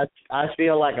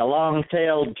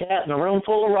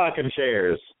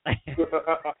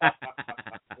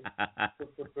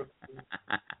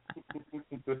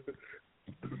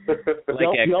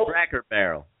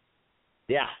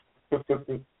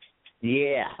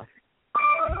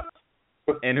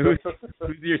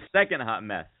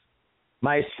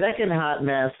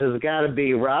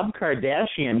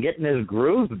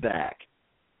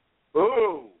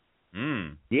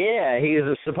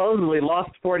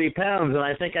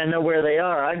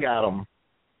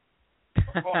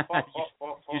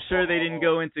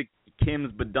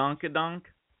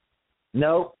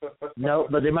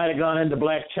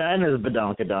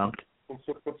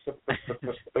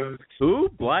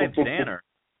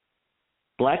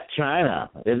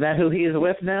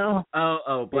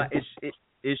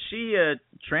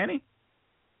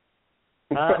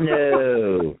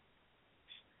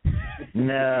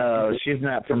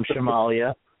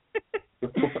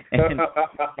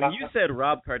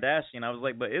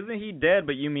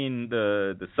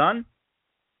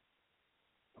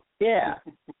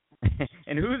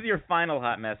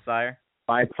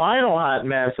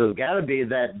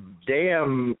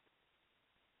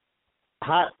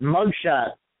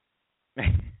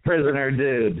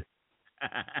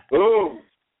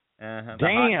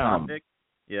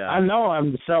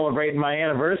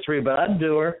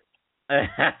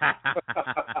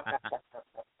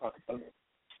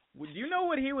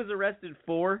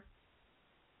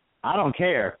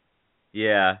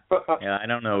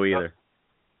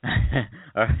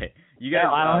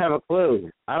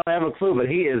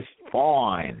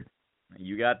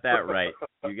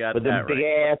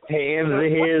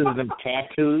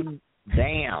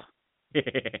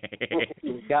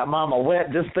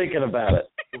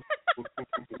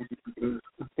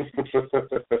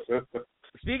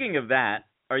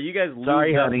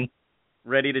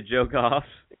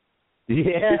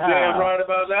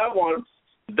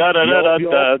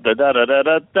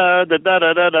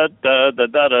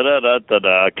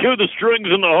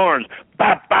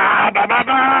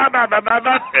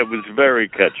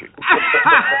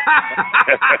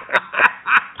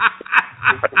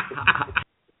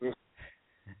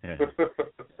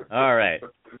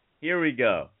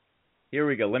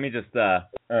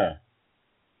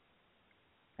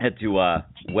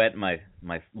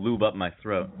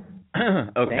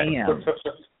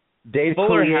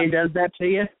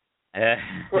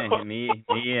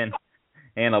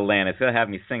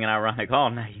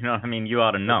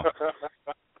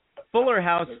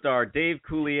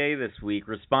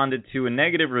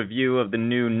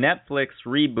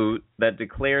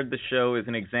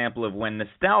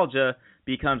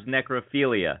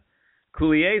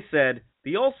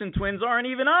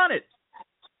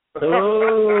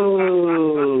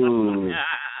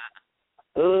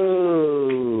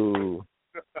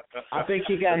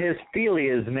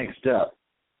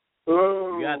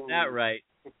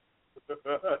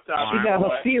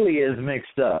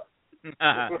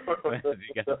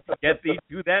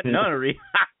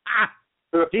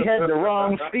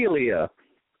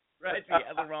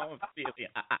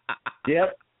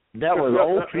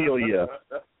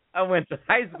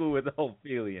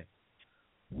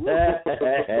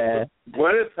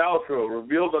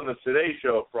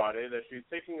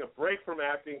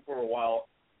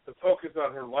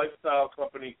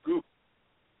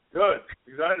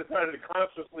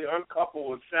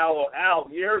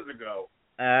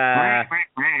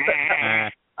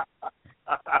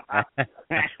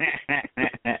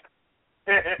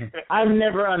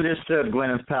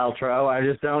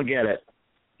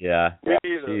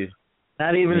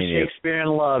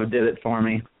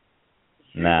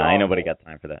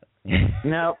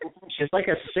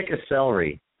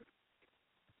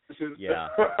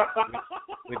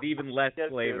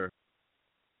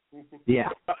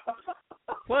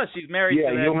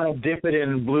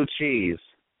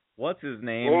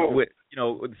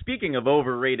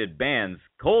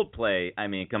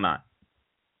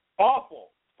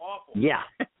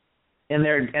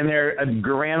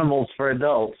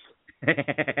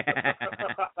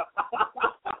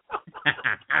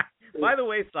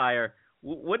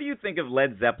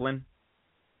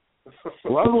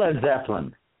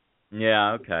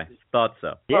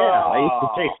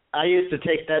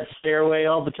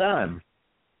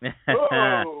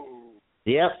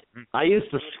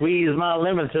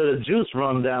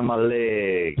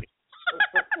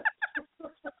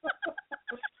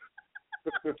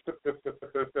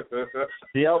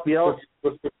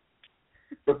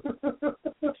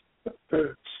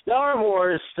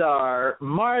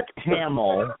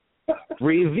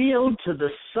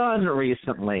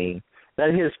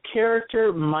 that his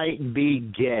character might be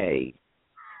gay.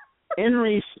 In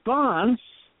response,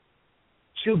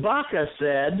 Chewbacca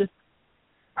said,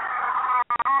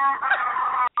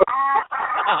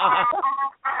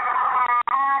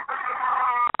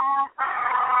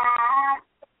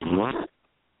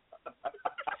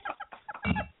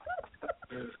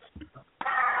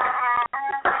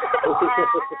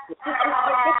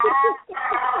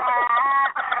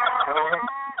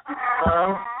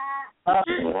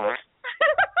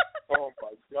 Oh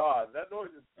my God, that noise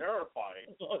is terrifying.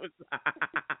 What was that?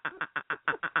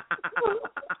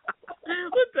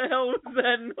 What the hell was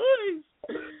that noise?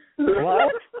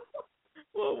 what?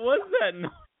 What was that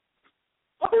noise?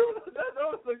 That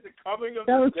noise like the coming of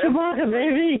That was the dead. Chewbacca,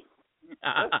 baby.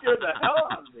 That scared the hell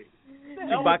out of me.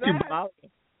 Chewbacca.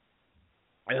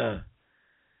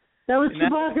 That was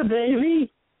Chewbacca,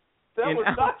 baby. That was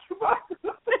not Chewbacca.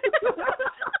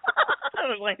 I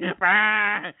was like,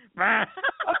 bah, bah.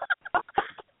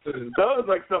 That was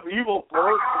like some evil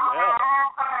bird from hell.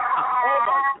 Oh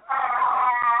my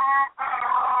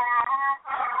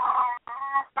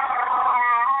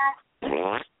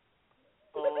God.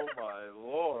 Oh my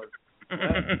Lord.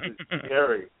 That's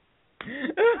scary.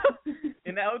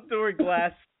 An outdoor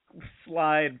glass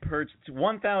slide perched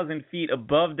 1,000 feet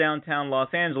above downtown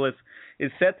Los Angeles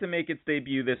is set to make its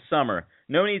debut this summer.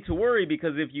 No need to worry,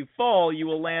 because if you fall, you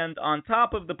will land on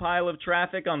top of the pile of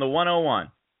traffic on the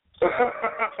 101.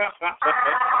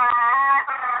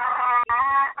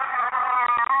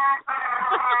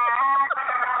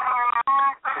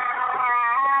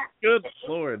 Good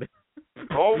Lord.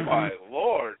 Oh my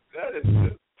Lord. That is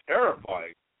just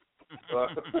terrifying.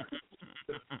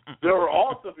 There will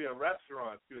also be a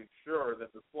restaurant to ensure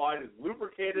that the slide is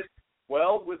lubricated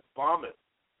well with vomit.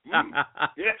 Yeah.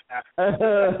 Oh.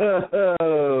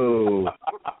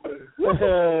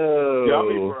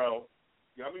 Yummy, bro.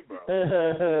 Yummy, bro.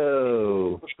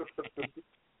 Oh.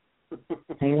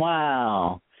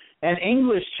 Wow. An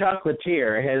English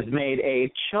chocolatier has made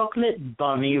a chocolate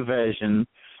bunny version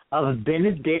of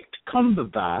Benedict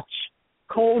Cumberbatch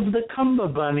called the Cumber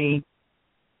Bunny.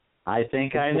 I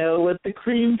think I know what the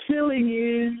cream filling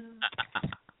is.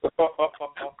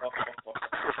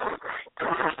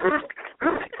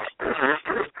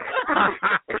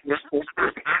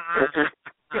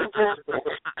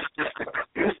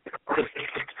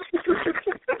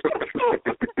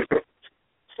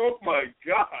 Oh my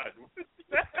God.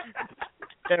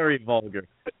 Very vulgar.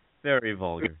 Very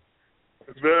vulgar.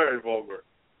 Very vulgar.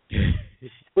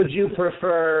 Would you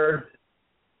prefer...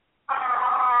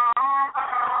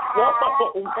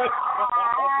 Oh my God.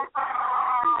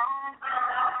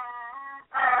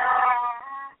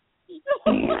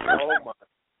 Oh my!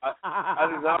 I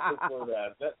do not prefer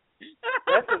that.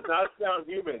 That does not sound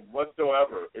human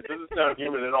whatsoever. It doesn't sound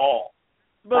human at all.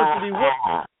 It's supposed to be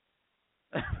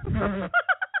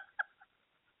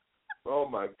Oh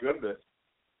my goodness!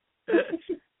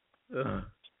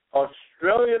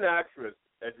 Australian actress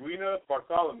Edwina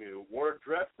Bartholomew wore a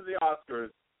dress to the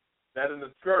Oscars that in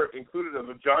the skirt included a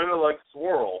vagina-like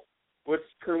swirl, which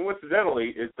coincidentally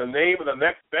is the name of the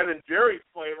next Ben & Jerry's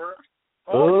flavor.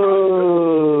 Oh.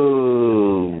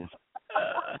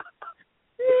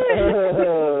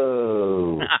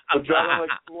 Vagina-like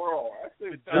swirl.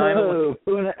 Oh,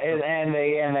 and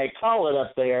they call it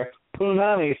up there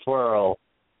Punani swirl.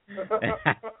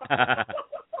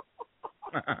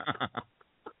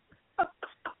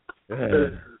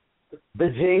 The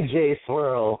JJ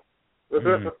swirl.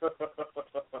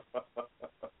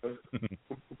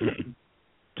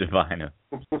 Divina.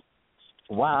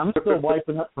 Wow, I'm still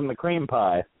wiping up from the cream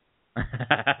pie.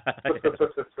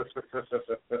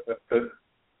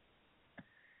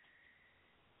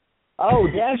 Oh,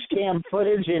 dash cam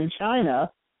footage in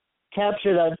China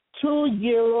captured a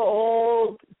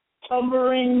 2-year-old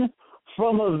tumbling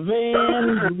from a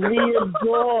van's rear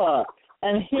door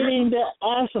and hitting the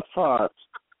asphalt.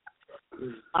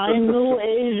 I knew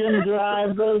Asian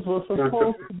drivers were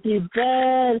supposed to be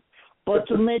bad, but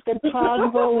to make a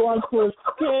toddler want to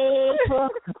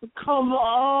escape, come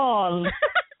on.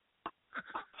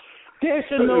 This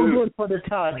is no good for the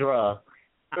toddler.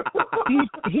 He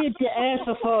hit the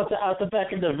asphalt out the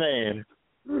back of the van.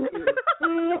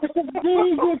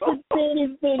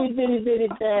 It's very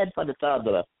bad for the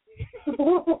toddler.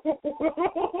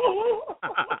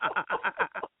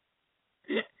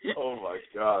 Oh my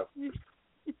God.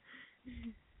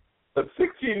 A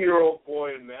 16-year-old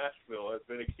boy in Nashville has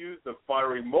been accused of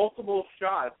firing multiple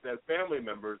shots at family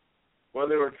members when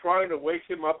they were trying to wake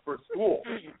him up for school.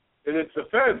 In its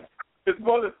defense, his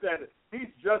mother said,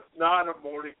 "He's just not a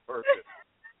morning person."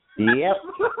 Yep.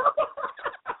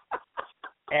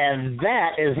 And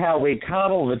that is how we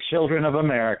coddle the children of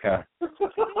America.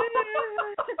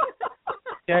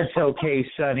 That's okay,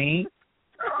 Sonny.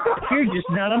 You're just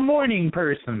not a morning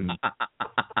person.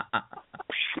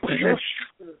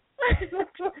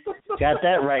 Got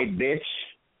that right, bitch.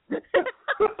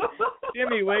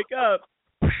 Jimmy, wake up.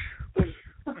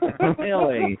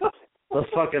 Really? The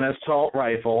fucking assault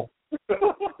rifle.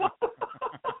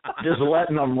 Just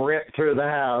letting them rip through the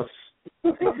house.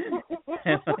 Let's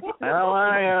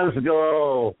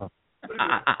go.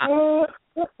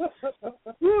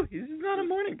 Woo, he's just not a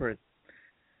morning person.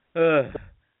 A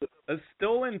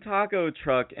stolen taco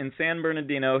truck in San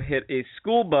Bernardino hit a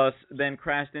school bus, then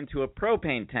crashed into a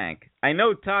propane tank. I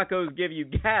know tacos give you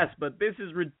gas, but this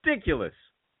is ridiculous.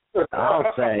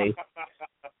 I'll say.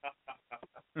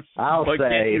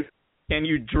 Can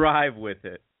you drive with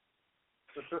it?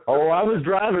 Oh, I was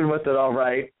driving with it all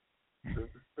right.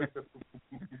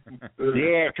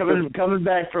 Yeah, coming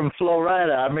back from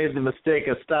Florida, I made the mistake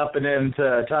of stopping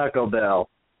into Taco Bell.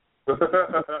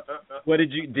 What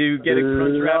did you do? Get a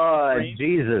crunch wrap? Lord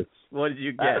Jesus! What did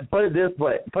you get? Put it this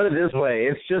way.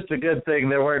 It's just a good thing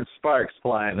there weren't sparks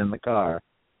flying in the car.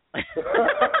 Because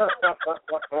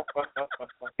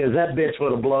that bitch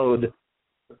would have blowed.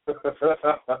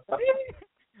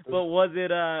 Well, was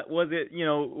it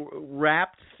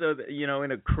wrapped so that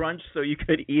in a crunch so you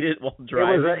could eat it while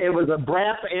driving? It was a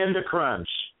wrap and a crunch.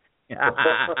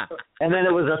 And then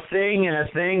it was a thing and a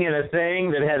thing and a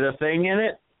thing that had a thing in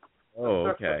it. Oh,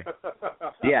 okay.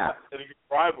 Yeah.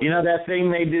 You know that thing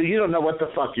they do? You don't know what the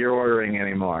fuck you're ordering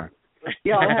anymore.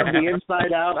 Yeah, I'll have the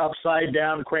inside out, upside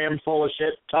down, crammed full of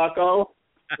shit taco.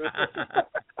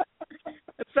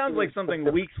 It sounds like something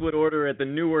Weeks would order at the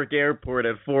Newark airport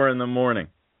at 4 a.m.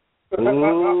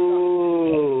 Ooh.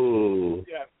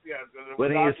 Yeah.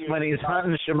 When he's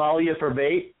hunting Somalia for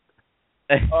bait?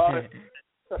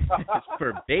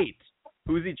 For bait?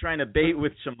 Who's he trying to bait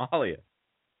with Somalia?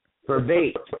 For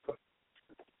bait.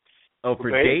 Oh,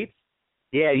 for bait?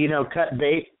 Yeah, cut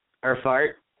bait or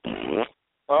fart.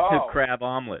 Oh. Crab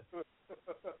omelet.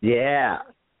 Yeah.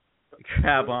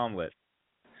 Crab omelet.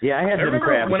 Yeah, I had some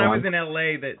crab. When I was in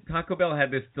LA, that Taco Bell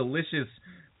had this delicious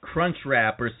crunch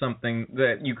wrap or something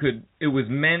that it was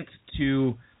meant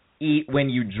to eat when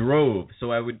you drove.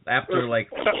 So I would, after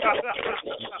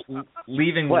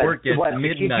leaving work at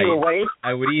midnight,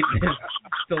 I would eat this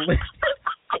delicious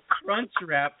crunch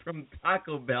wrap from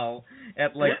Taco Bell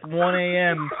at 1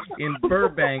 a.m. in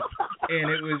Burbank,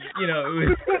 and it was.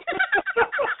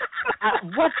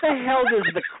 What the hell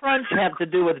does the crunch have to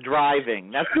do with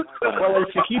driving? Well,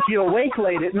 it's to keep you awake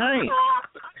late at night.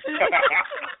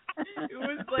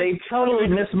 They totally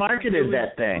mismarketed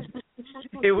that thing.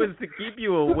 It was to keep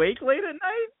you awake late at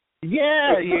night?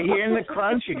 Yeah, you're hearing the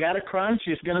crunch. You got a crunch.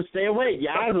 You're going to stay awake.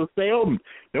 Your eyes will stay open.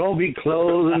 There won't be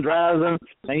closed and drowsing.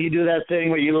 And you do that thing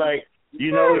where you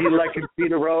can see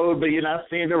the road, but you're not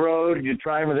seeing the road. And you're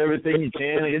trying with everything you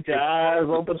can to get your eyes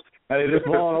open. And they just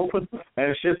won't open.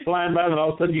 And shit's flying by, and all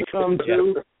of a sudden you come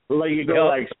to. You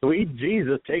go sweet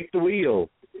Jesus, take the wheel.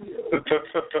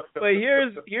 But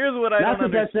here's what I don't understand. Not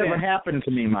that that's ever happened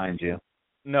to me, mind you.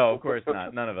 No, of course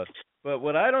not. None of us. But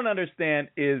what I don't understand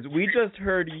is we just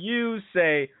heard you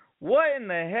say, what in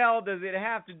the hell does it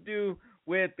have to do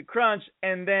with the crunch?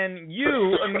 And then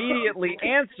you immediately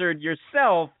answered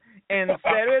yourself and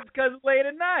said it's because it's late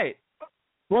at night.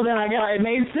 Well, then it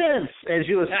made sense as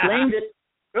you explained it.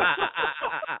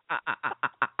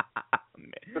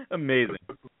 Amazing.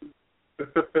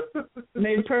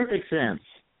 Made perfect sense.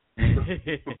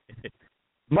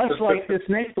 Much like this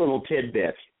next little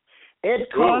tidbit.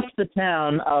 It cost the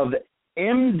town of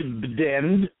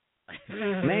Emden,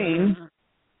 Maine,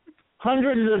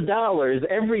 hundreds of dollars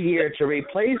every year to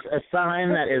replace a sign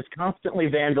that is constantly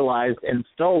vandalized and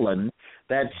stolen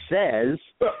that says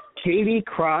Katie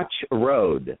Crotch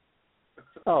Road.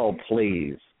 Oh,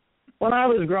 please. When I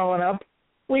was growing up,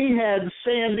 we had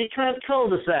Sandy Trent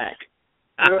cul-de-sac.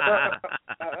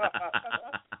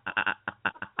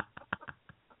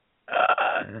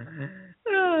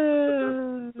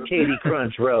 Katie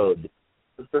Crunch Road.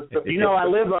 I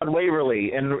live on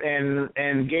Waverly,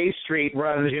 and Gay Street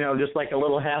runs, just like a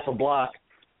little half a block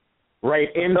right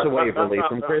into Waverly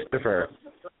from Christopher.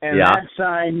 And that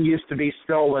sign used to be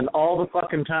stolen all the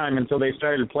fucking time until they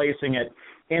started placing it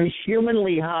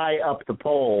inhumanly high up the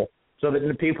pole so that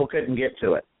the people couldn't get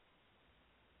to it.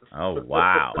 Oh,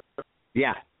 wow.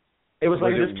 Yeah. It was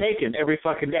like it was taken every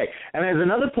fucking day. And there's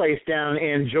another place down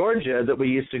in Georgia that we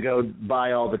used to go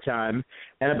by all the time.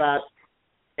 And about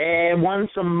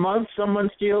once a month, someone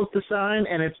steals the sign,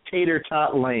 and it's Tater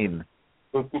Tot Lane.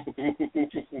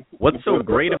 What's so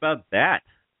great about that?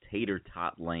 Tater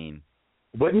Tot Lane.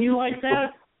 Wouldn't you like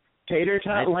that? Tater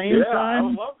tot lane I sign?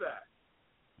 would love that.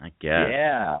 I guess.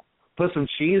 Yeah. Put some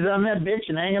cheese on that bitch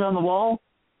and hang it on the wall.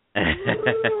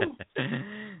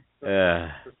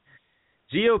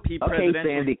 GOP presidential. Okay,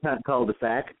 Sandy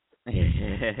cul-de-sac.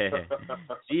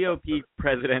 GOP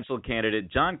presidential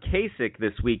candidate John Kasich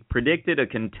this week predicted a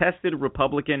contested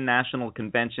Republican National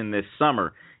Convention this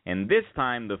summer, and this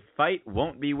time the fight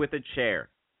won't be with a chair.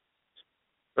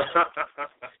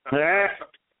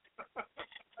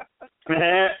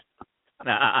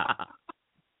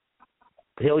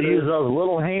 He'll use those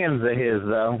little hands of his,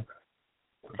 though.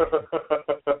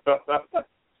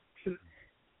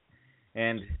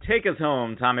 And take us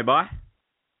home, Tommy boy.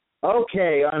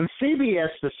 Okay, on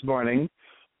CBS this morning,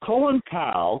 Colin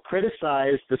Powell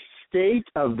criticized the state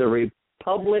of the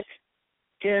Republican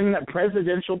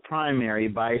presidential primary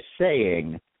by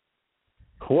saying,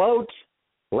 quote,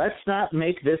 "Let's not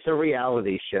make this a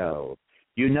reality show.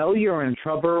 You know you're in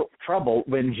trouble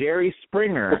when Jerry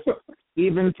Springer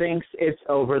even thinks it's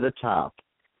over the top."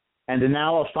 And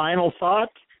now a final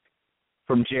thought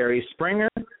from Jerry Springer.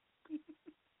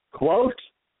 Quote,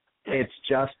 "It's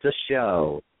just a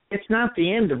show. It's not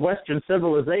the end of Western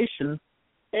civilization.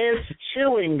 It's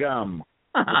chewing gum."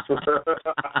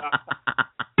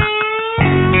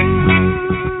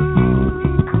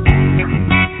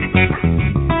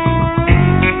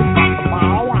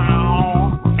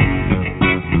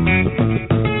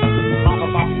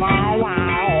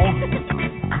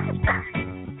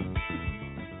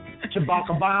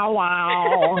 Chewbacca bow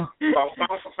wow.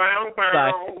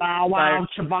 Bow wow,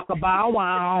 Chewbacca bow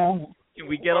wow. Can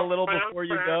we get a little before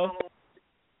you go?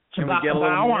 Can we Chewbacca get a little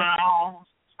bow more? wow.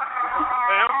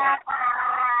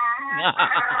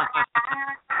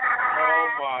 Oh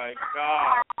my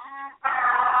God.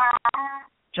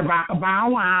 Chewbacca bow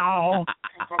wow.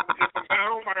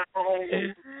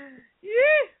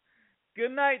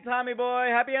 Good night, Tommy boy.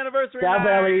 Happy anniversary. Ciao,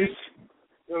 bellies.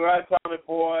 All right, Tommy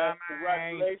boy.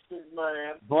 Congratulations,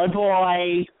 man. Boy.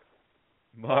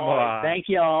 Bye-bye. Thank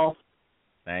y'all.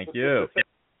 Thank you.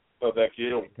 Oh, thank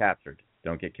you. Captured.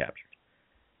 Don't get captured.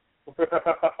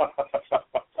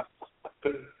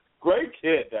 Great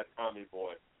kid, that Tommy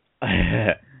boy.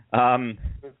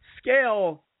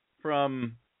 Scale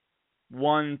from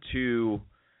 1 to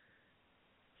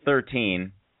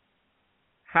 13.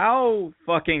 How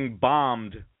fucking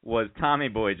bombed was Tommy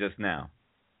boy just now?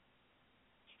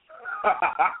 I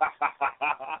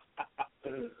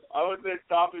would say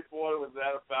Tommy boy was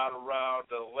at about around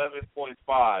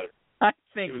 11.5. I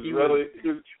think he was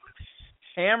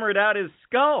hammered out his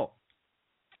skull.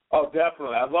 Oh,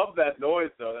 definitely. I love that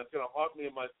noise, though. That's going to haunt me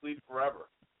in my sleep forever.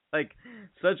 Like,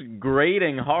 such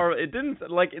grating horror. It isn't a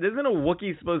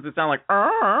Wookiee supposed to sound like,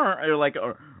 or like,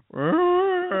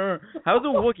 how's a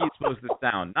Wookiee supposed to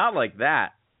sound? Not like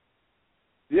that.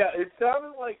 Yeah, it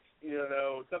sounded like,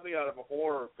 something out of a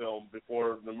horror film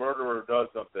before the murderer does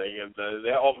something, and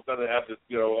they all of a sudden have this,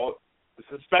 the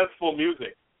suspenseful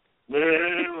music.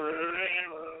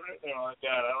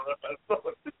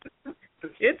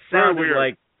 It sounded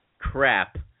like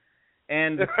crap.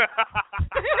 And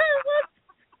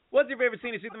what's your favorite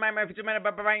scene to see the man feature man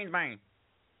about Baines man?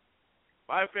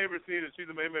 My favorite scene is see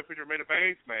the main man feature made a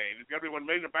Baines man. It's got to be when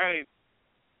Major Baines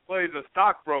plays a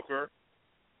stockbroker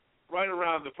right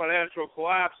around the financial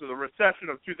collapse of the recession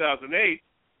of 2008,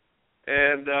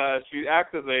 and she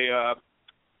acts as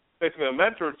basically a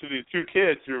mentor to these two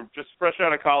kids who are just fresh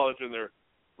out of college, and they're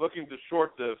looking to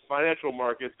short the financial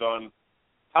markets on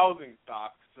housing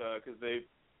stocks because they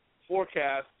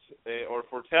forecast or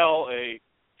foretell a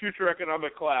future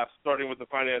economic collapse starting with the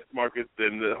finance markets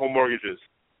and the home mortgages.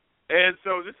 And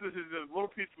so this is a little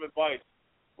piece of advice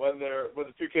when the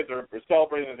two kids are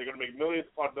celebrating that they're going to make millions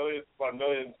upon millions upon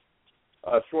millions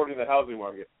shorting the housing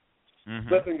market.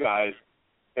 Mm-hmm. Listen, guys,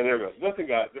 and there it goes. Listen,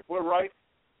 guys, if we're right,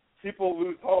 people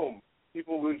lose homes,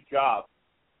 people lose jobs,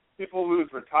 people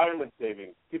lose retirement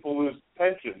savings, people lose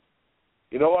pensions.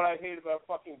 You know what I hate about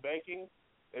fucking banking?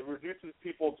 It reduces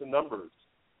people to numbers.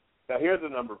 Now, here's a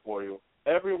number for you.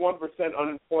 Every 1%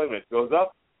 unemployment goes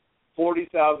up,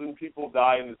 40,000 people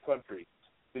die in this country.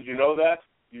 Did you know that?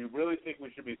 Do you really think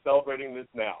we should be celebrating this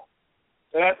now?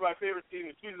 And that's my favorite scene.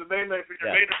 She's the main man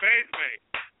feature made a Baines me.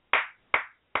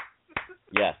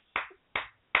 Yes.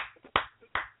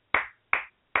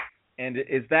 And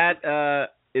is that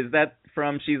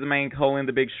from She's the Main :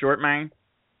 The Big Short man?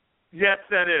 Yes,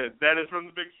 that is. That is from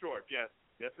The Big Short. Yes,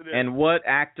 it is. And what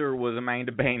actor was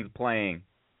Amanda Baines playing?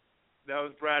 That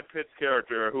was Brad Pitt's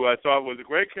character, who I thought was a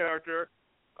great character.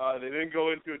 They didn't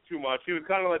go into it too much. He was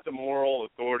kind of like the moral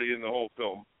authority in the whole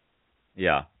film.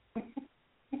 Yeah.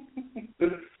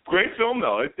 Great film,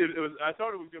 though. It was. I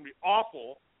thought it was going to be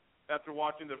awful after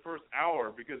watching the first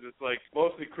hour because it's like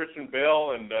mostly Christian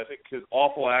Bale and I think his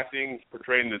awful acting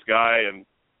portraying this guy and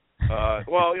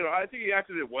well, I think he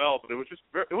acted it well, but it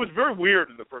was very weird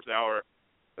in the first hour,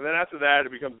 and then after that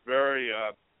it becomes very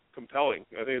compelling.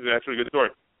 I think it's actually a good story,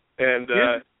 and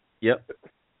yep,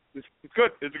 it's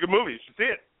good. It's a good movie. You should see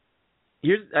it.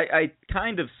 I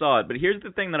kind of saw it, but here's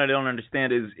the thing that I don't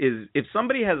understand is if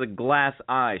somebody has a glass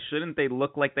eye, shouldn't they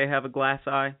look like they have a glass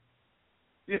eye?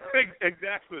 Yeah,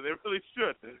 exactly. They really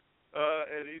should.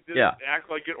 And he didn't act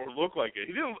like it or look like it.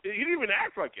 He didn't even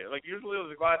act like it. Like usually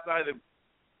with a glass eye, they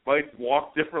might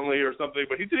walk differently or something,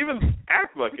 but he didn't even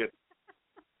act like it.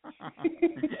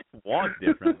 Walk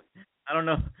differently. I don't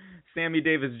know. Sammy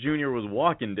Davis Jr. was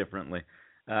walking differently,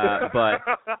 but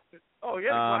oh, he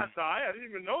had a glass eye. I didn't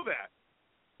even know that.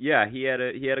 Yeah, he had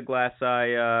a glass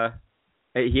eye.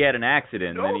 He had an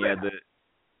accident, and then he had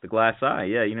the glass eye.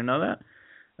 Yeah, you didn't know that?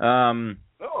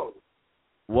 No.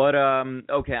 What?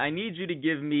 Okay, I need you to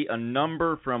give me a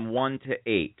number from 1 to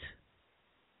 8.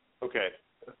 Okay.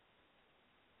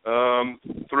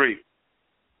 3.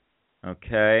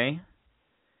 Okay.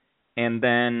 And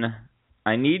then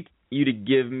I need you to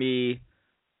give me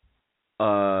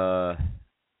a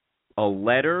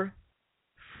letter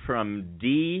from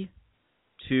D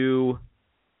to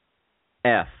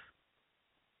F.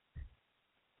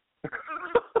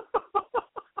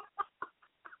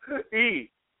 E.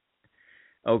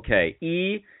 Okay,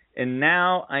 E. And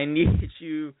now I need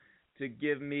you to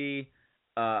give me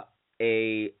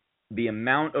the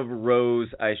amount of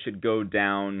rows I should go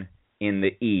down in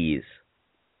the E's.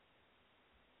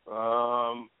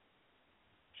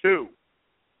 2.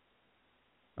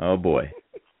 Oh boy.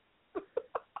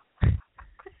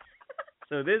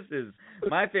 So this is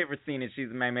my favorite scene. Is she's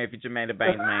my feature made a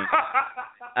bang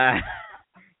bang,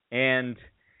 and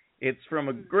it's from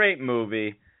a great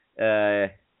movie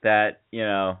that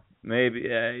maybe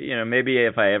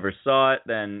if I ever saw it,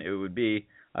 then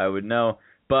I would know.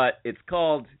 But it's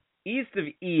called East of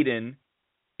Eden,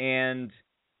 and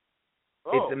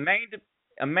it's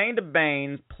Amanda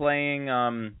Baines playing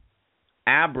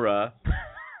Abra.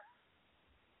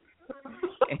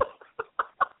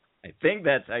 I think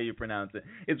that's how you pronounce it.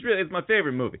 It's my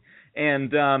favorite movie,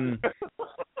 and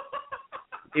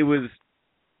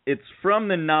it's from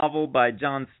the novel by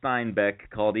John Steinbeck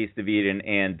called East of Eden,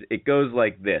 and it goes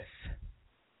like this: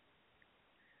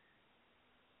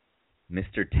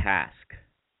 Mr. Task.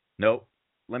 Nope.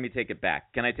 Let me take it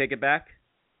back. Can I take it back?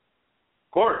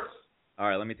 Of course. All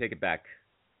right, let me take it back.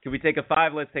 Can we take a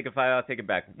 5? Let's take a 5. I'll take it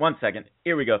back. 1 second.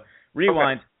 Here we go.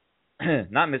 Rewind. Okay.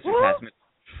 Not Mr. Task, Mr.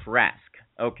 Trask.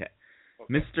 Okay.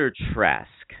 Mr. Trask.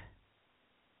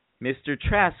 Mr.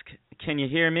 Trask, can you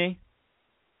hear me?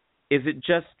 Is it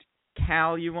just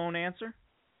Cal you won't answer?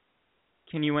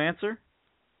 Can you answer?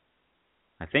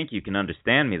 I think you can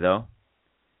understand me, though.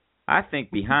 I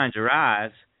think behind your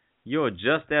eyes, you're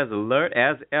just as alert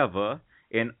as ever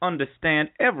and understand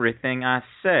everything I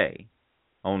say,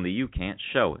 only you can't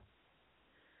show it.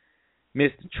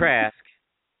 Mr. Trask,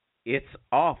 it's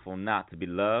awful not to be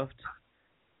loved.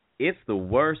 It's the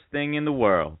worst thing in the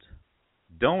world.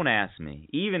 Don't ask me,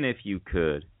 even if you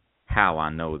could, how I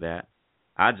know that.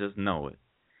 I just know it.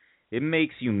 It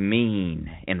makes you mean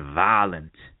and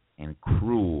violent and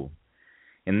cruel.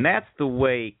 And that's the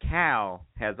way Cal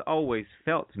has always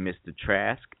felt, Mr.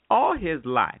 Trask, all his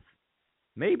life.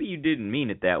 Maybe you didn't mean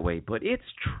it that way, but it's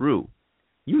true.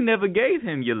 You never gave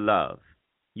him your love.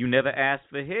 You never asked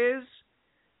for his.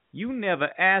 You never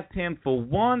asked him for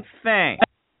one thing.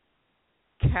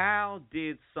 Cal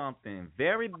did something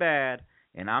very bad,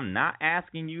 and I'm not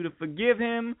asking you to forgive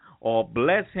him or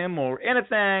bless him or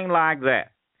anything like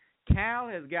that. Cal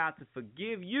has got to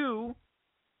forgive you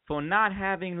for not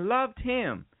having loved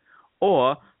him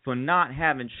or for not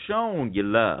having shown you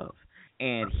love.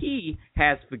 And he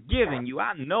has forgiven you.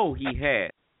 I know he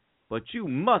has. But you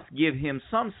must give him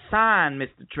some sign,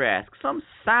 Mr. Trask, some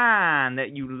sign that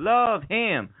you love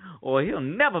him, or he'll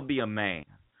never be a man.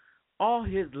 All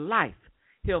his life,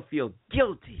 he'll feel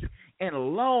guilty and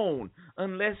alone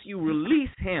unless you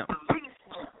release him.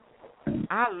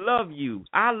 I love you.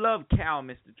 I love Cal,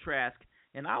 Mr. Trask,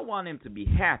 and I want him to be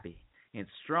happy and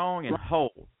strong and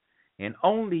whole. And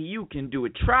only you can do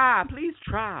it. Try, please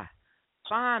try.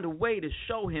 Find a way to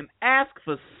show him. Ask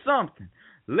for something.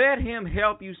 Let him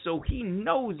help you so he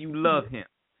knows you love him.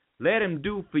 Let him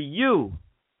do for you.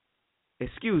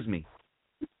 Excuse me,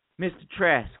 Mr.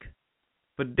 Trask,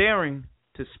 for daring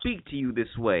to speak to you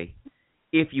this way,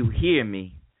 if you hear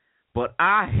me. But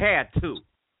I had to.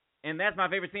 And that's my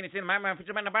favorite scene. It's in my mind.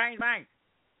 Bang, bang.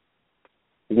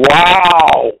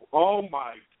 Wow. Oh,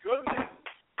 my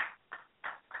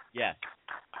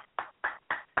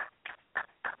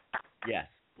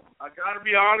to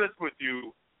be honest with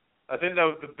you. I think that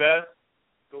was the best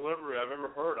delivery I've ever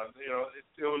heard.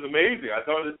 It was amazing. I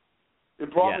thought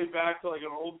it brought me back to like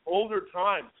an older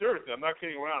time. Seriously, I'm not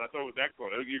kidding around. I thought it was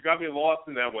excellent. You got me lost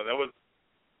in that one.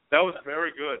 That was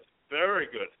very good. Very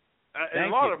good. And a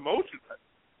lot of emotion.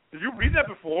 Did you read that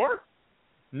before?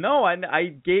 No, I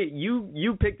gave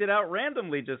you picked it out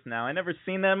randomly just now. I never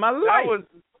seen that in my life.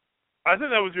 I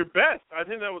think that was your best. I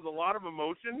think that was a lot of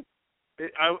emotion.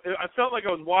 I felt like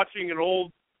I was watching an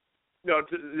old,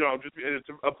 it's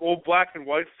an old black and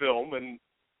white film, and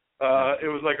it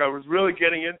was like I was really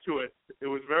getting into it. It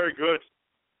was very good,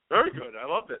 very good. I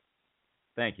loved it.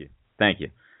 Thank you.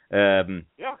 Yeah.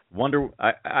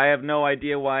 I have no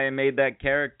idea why I made that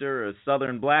character a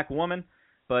Southern black woman,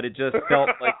 but it just felt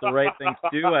like the right thing to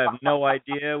do. I have no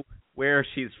idea where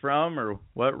she's from or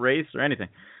what race or anything.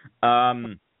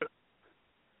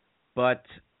 But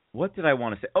what did I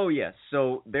want to say? Oh yes,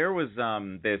 so there was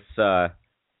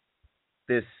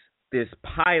this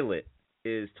pilot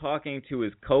is talking to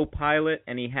his co-pilot,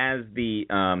 and he has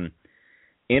the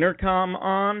intercom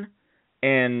on,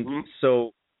 and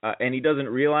so and he doesn't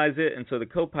realize it, and so the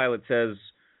co-pilot says,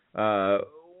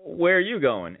 "Where are you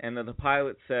going?" And then the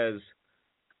pilot says,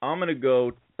 "I'm gonna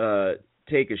go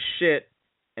take a shit,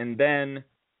 and then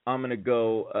I'm gonna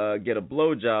go get a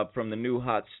blowjob from the new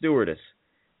hot stewardess."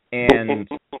 And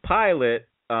pilot,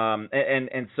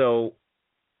 and so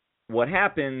what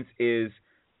happens is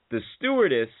the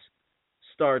stewardess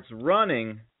starts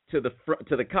running to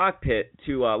the cockpit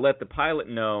to let the pilot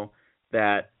know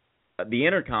that the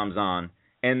intercom's on,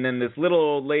 and then this little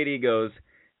old lady goes,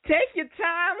 "Take your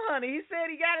time, honey. He said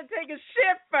he got to take a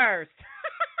shit first."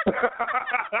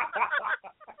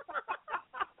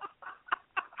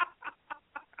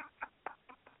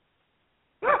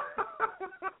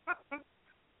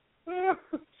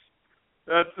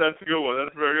 That's a good one.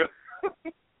 That's very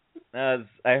good.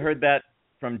 I heard that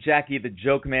from Jackie the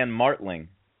Joke Man Martling.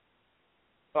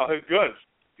 Oh, good.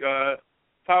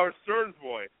 Howard Stern's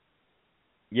voice.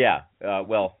 Yeah,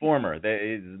 well, former.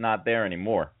 He's not there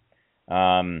anymore.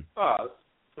 That's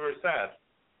very sad.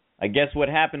 I guess what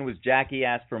happened was Jackie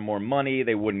asked for more money.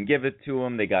 They wouldn't give it to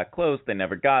him. They got close. They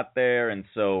never got there, and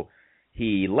so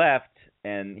he left.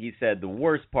 And he said the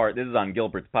worst part. This is on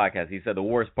Gilbert's podcast. He said the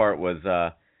worst part was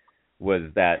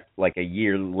that like a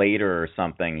year later or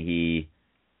something, he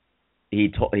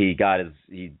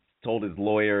told his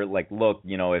lawyer, like, look,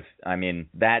 if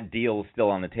that deal's still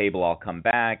on the table, I'll come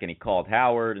back. And he called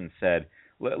Howard and said,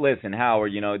 listen,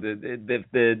 Howard, if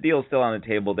the deal's still on the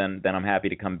table, then I'm happy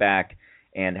to come back.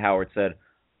 And Howard said,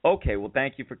 okay, well,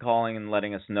 thank you for calling and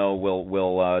letting us know.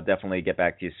 We'll definitely get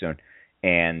back to you soon.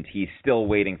 And he's still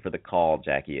waiting for the call,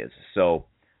 Jackie is. So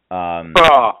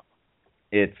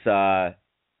it's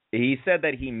he said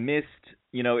that he missed,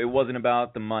 it wasn't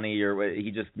about the money, or he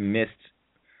just missed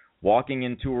walking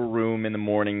into a room in the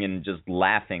morning and just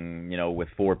laughing, with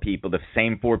four people, the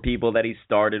same four people that he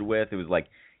started with. It was like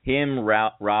him,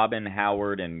 Robin,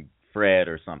 Howard, and Fred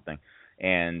or something.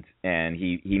 And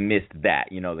he missed that,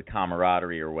 the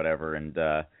camaraderie or whatever. And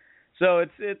so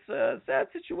it's a sad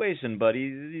situation, but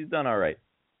he's done all right.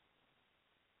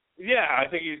 Yeah, I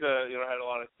think he's had a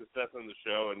lot of success on the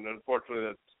show, and unfortunately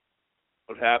that's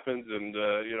what happens. And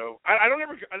I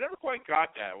never quite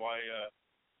got that, why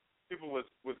people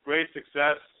with great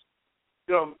success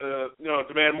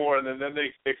demand more, and then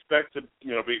they expect to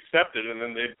be accepted, and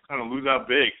then they kind of lose out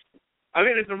big. I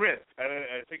think it's a risk.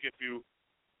 I think if you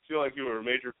feel like you were a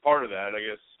major part of that, I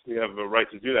guess you have a right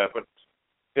to do that. But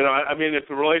if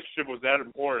the relationship was that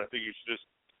important, I think you should just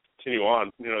continue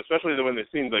on, especially when they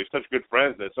seemed like such good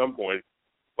friends at some point.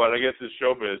 But I guess it's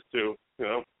showbiz too,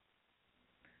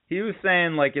 He was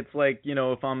saying, like, it's like,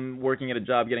 if I'm working at a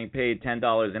job getting paid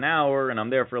 $10 an hour and I'm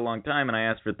there for a long time and I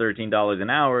ask for $13 an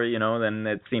hour, then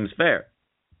it seems fair.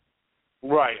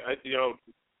 Right.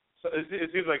 It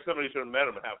seems like somebody should have met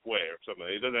him halfway or something.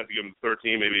 He doesn't have to give him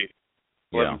 13, maybe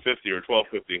 11.50 or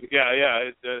 12.50.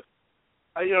 Yeah.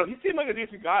 He seemed like a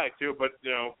decent guy too, but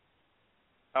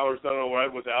Howard's done all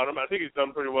right without him. I think he's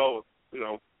done pretty well with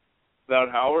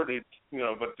without Howard.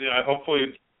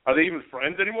 Hopefully, are they even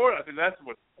friends anymore? I think that's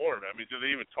what's important. Do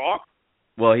they even talk?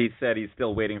 Well, he said he's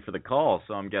still waiting for the call,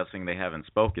 so I'm guessing they haven't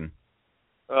spoken.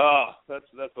 Oh, that's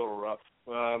a little rough.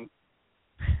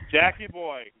 Jackie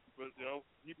boy, but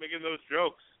keep making those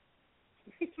jokes.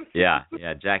 yeah,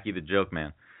 Jackie the Joke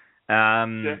Man.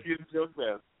 Jackie the Joke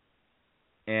Man.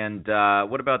 And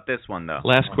what about this one, though?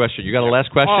 Last question. You got a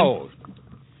last question? Oh.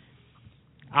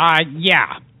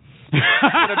 Yeah. It's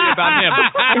going to be about him.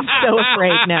 I'm so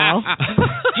afraid now.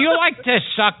 Do you like to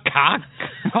suck cock?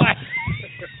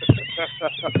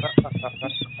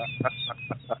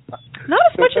 Not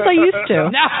as much as I used to.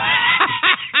 No.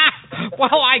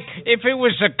 Well, if it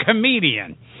was a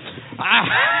comedian.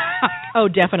 Oh,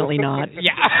 definitely not.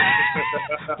 Yeah.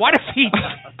 What if he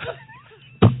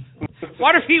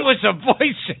was a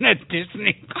voice in a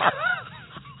Disney park?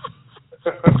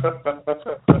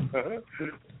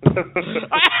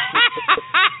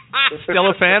 Still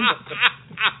a fan?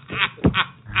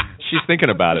 She's thinking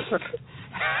about it.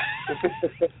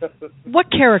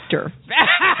 What character?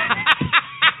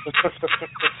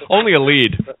 Only a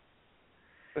lead.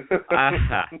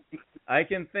 I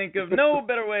can think of no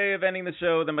better way of ending the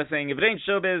show than by saying, if it ain't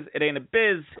showbiz, it ain't a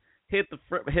biz. Hit the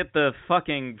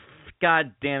fucking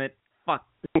goddamn it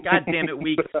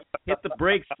weeks. Hit the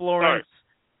brakes, Florence,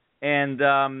 and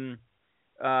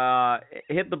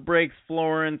hit the brakes,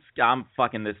 Florence. I'm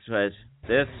fucking this.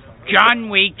 John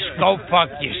Weeks, go fuck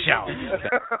yourself.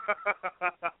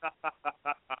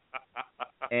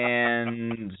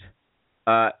 And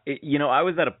I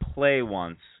was at a play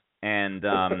once, and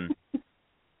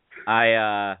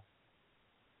I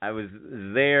was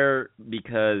there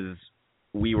because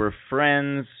we were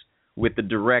friends with the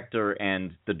director,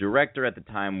 and the director at the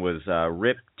time was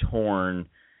Rip Torn,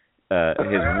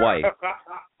 his wife.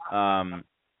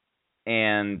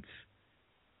 And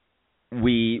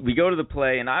we go to the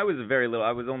play, and I was very little.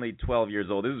 I was only 12 years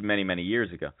old. This was many, many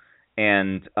years ago.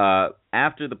 And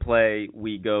after the play,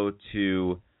 we go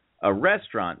to a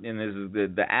restaurant, and this is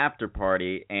the after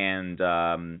party, and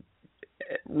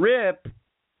Rip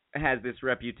has this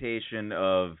reputation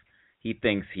of he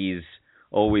thinks he's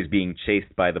always being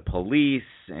chased by the police,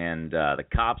 and the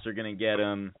cops are going to get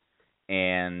him.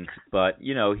 But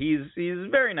he's a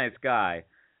very nice guy.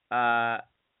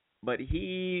 But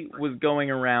he was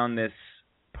going around this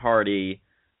party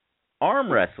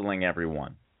arm wrestling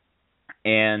everyone.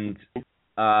 And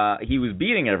he was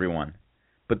beating everyone.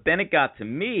 But then it got to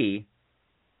me,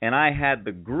 and I had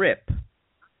the grip.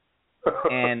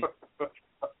 And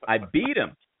I beat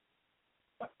him.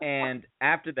 And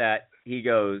after that, he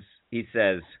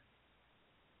says,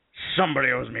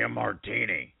 somebody owes me a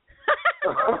martini.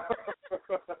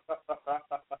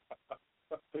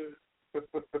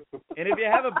 And if you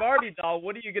have a Barbie doll,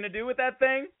 what are you going to do with that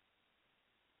thing?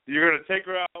 You're going to take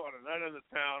her out on a night in the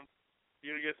town.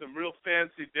 You're going to get some real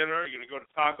fancy dinner. You're going to go to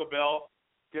Taco Bell,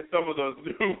 get some of those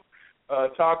new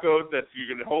tacos that you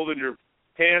can hold in your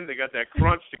hand. They got that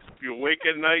crunch to keep you awake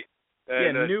at night.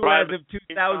 And, new as of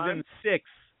 2006.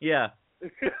 Yeah.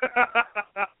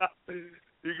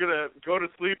 You're going to go to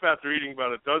sleep after eating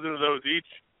about a dozen of those each.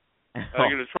 You're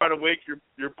going to try to wake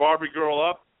your Barbie girl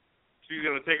up. She's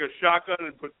going to take a shotgun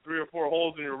and put 3 or 4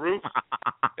 holes in your roof.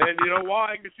 And you know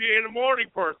why? Because she ain't a morning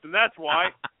person. That's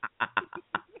why.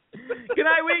 Good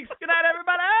night, Weeks. Good night,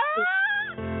 everybody.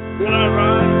 Good night,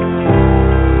 Ryan.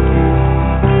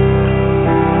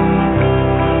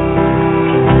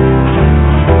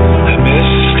 I miss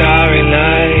the starry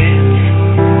night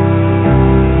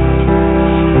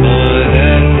more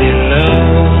than you know.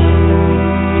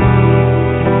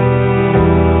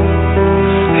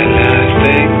 And I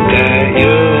think that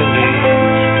you and me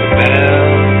were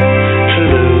bound to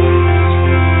lose.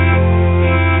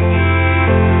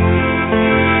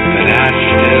 But I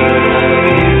still love you.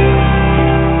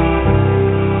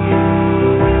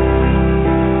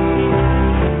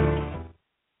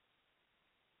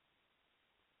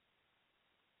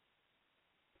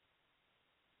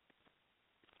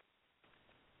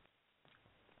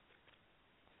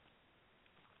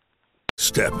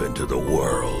 Step into the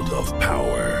world of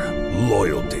power,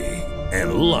 loyalty,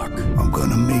 and luck. I'm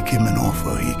gonna make him an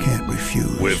offer he can't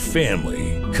refuse. With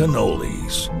family,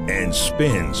 cannolis, and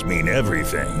spins mean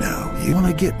everything. Now, you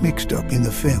wanna get mixed up in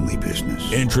the family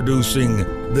business. Introducing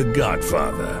The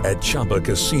Godfather at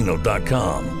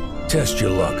ChumbaCasino.com. Test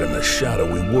your luck in the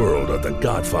shadowy world of The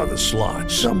Godfather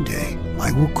slot. Someday,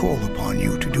 I will call upon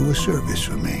you to do a service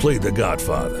for me. Play The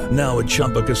Godfather now at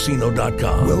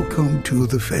ChumbaCasino.com. Welcome to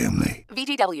the family.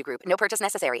 VGW Group. No purchase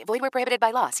necessary. Void where prohibited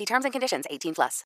by law. See terms and conditions. 18+.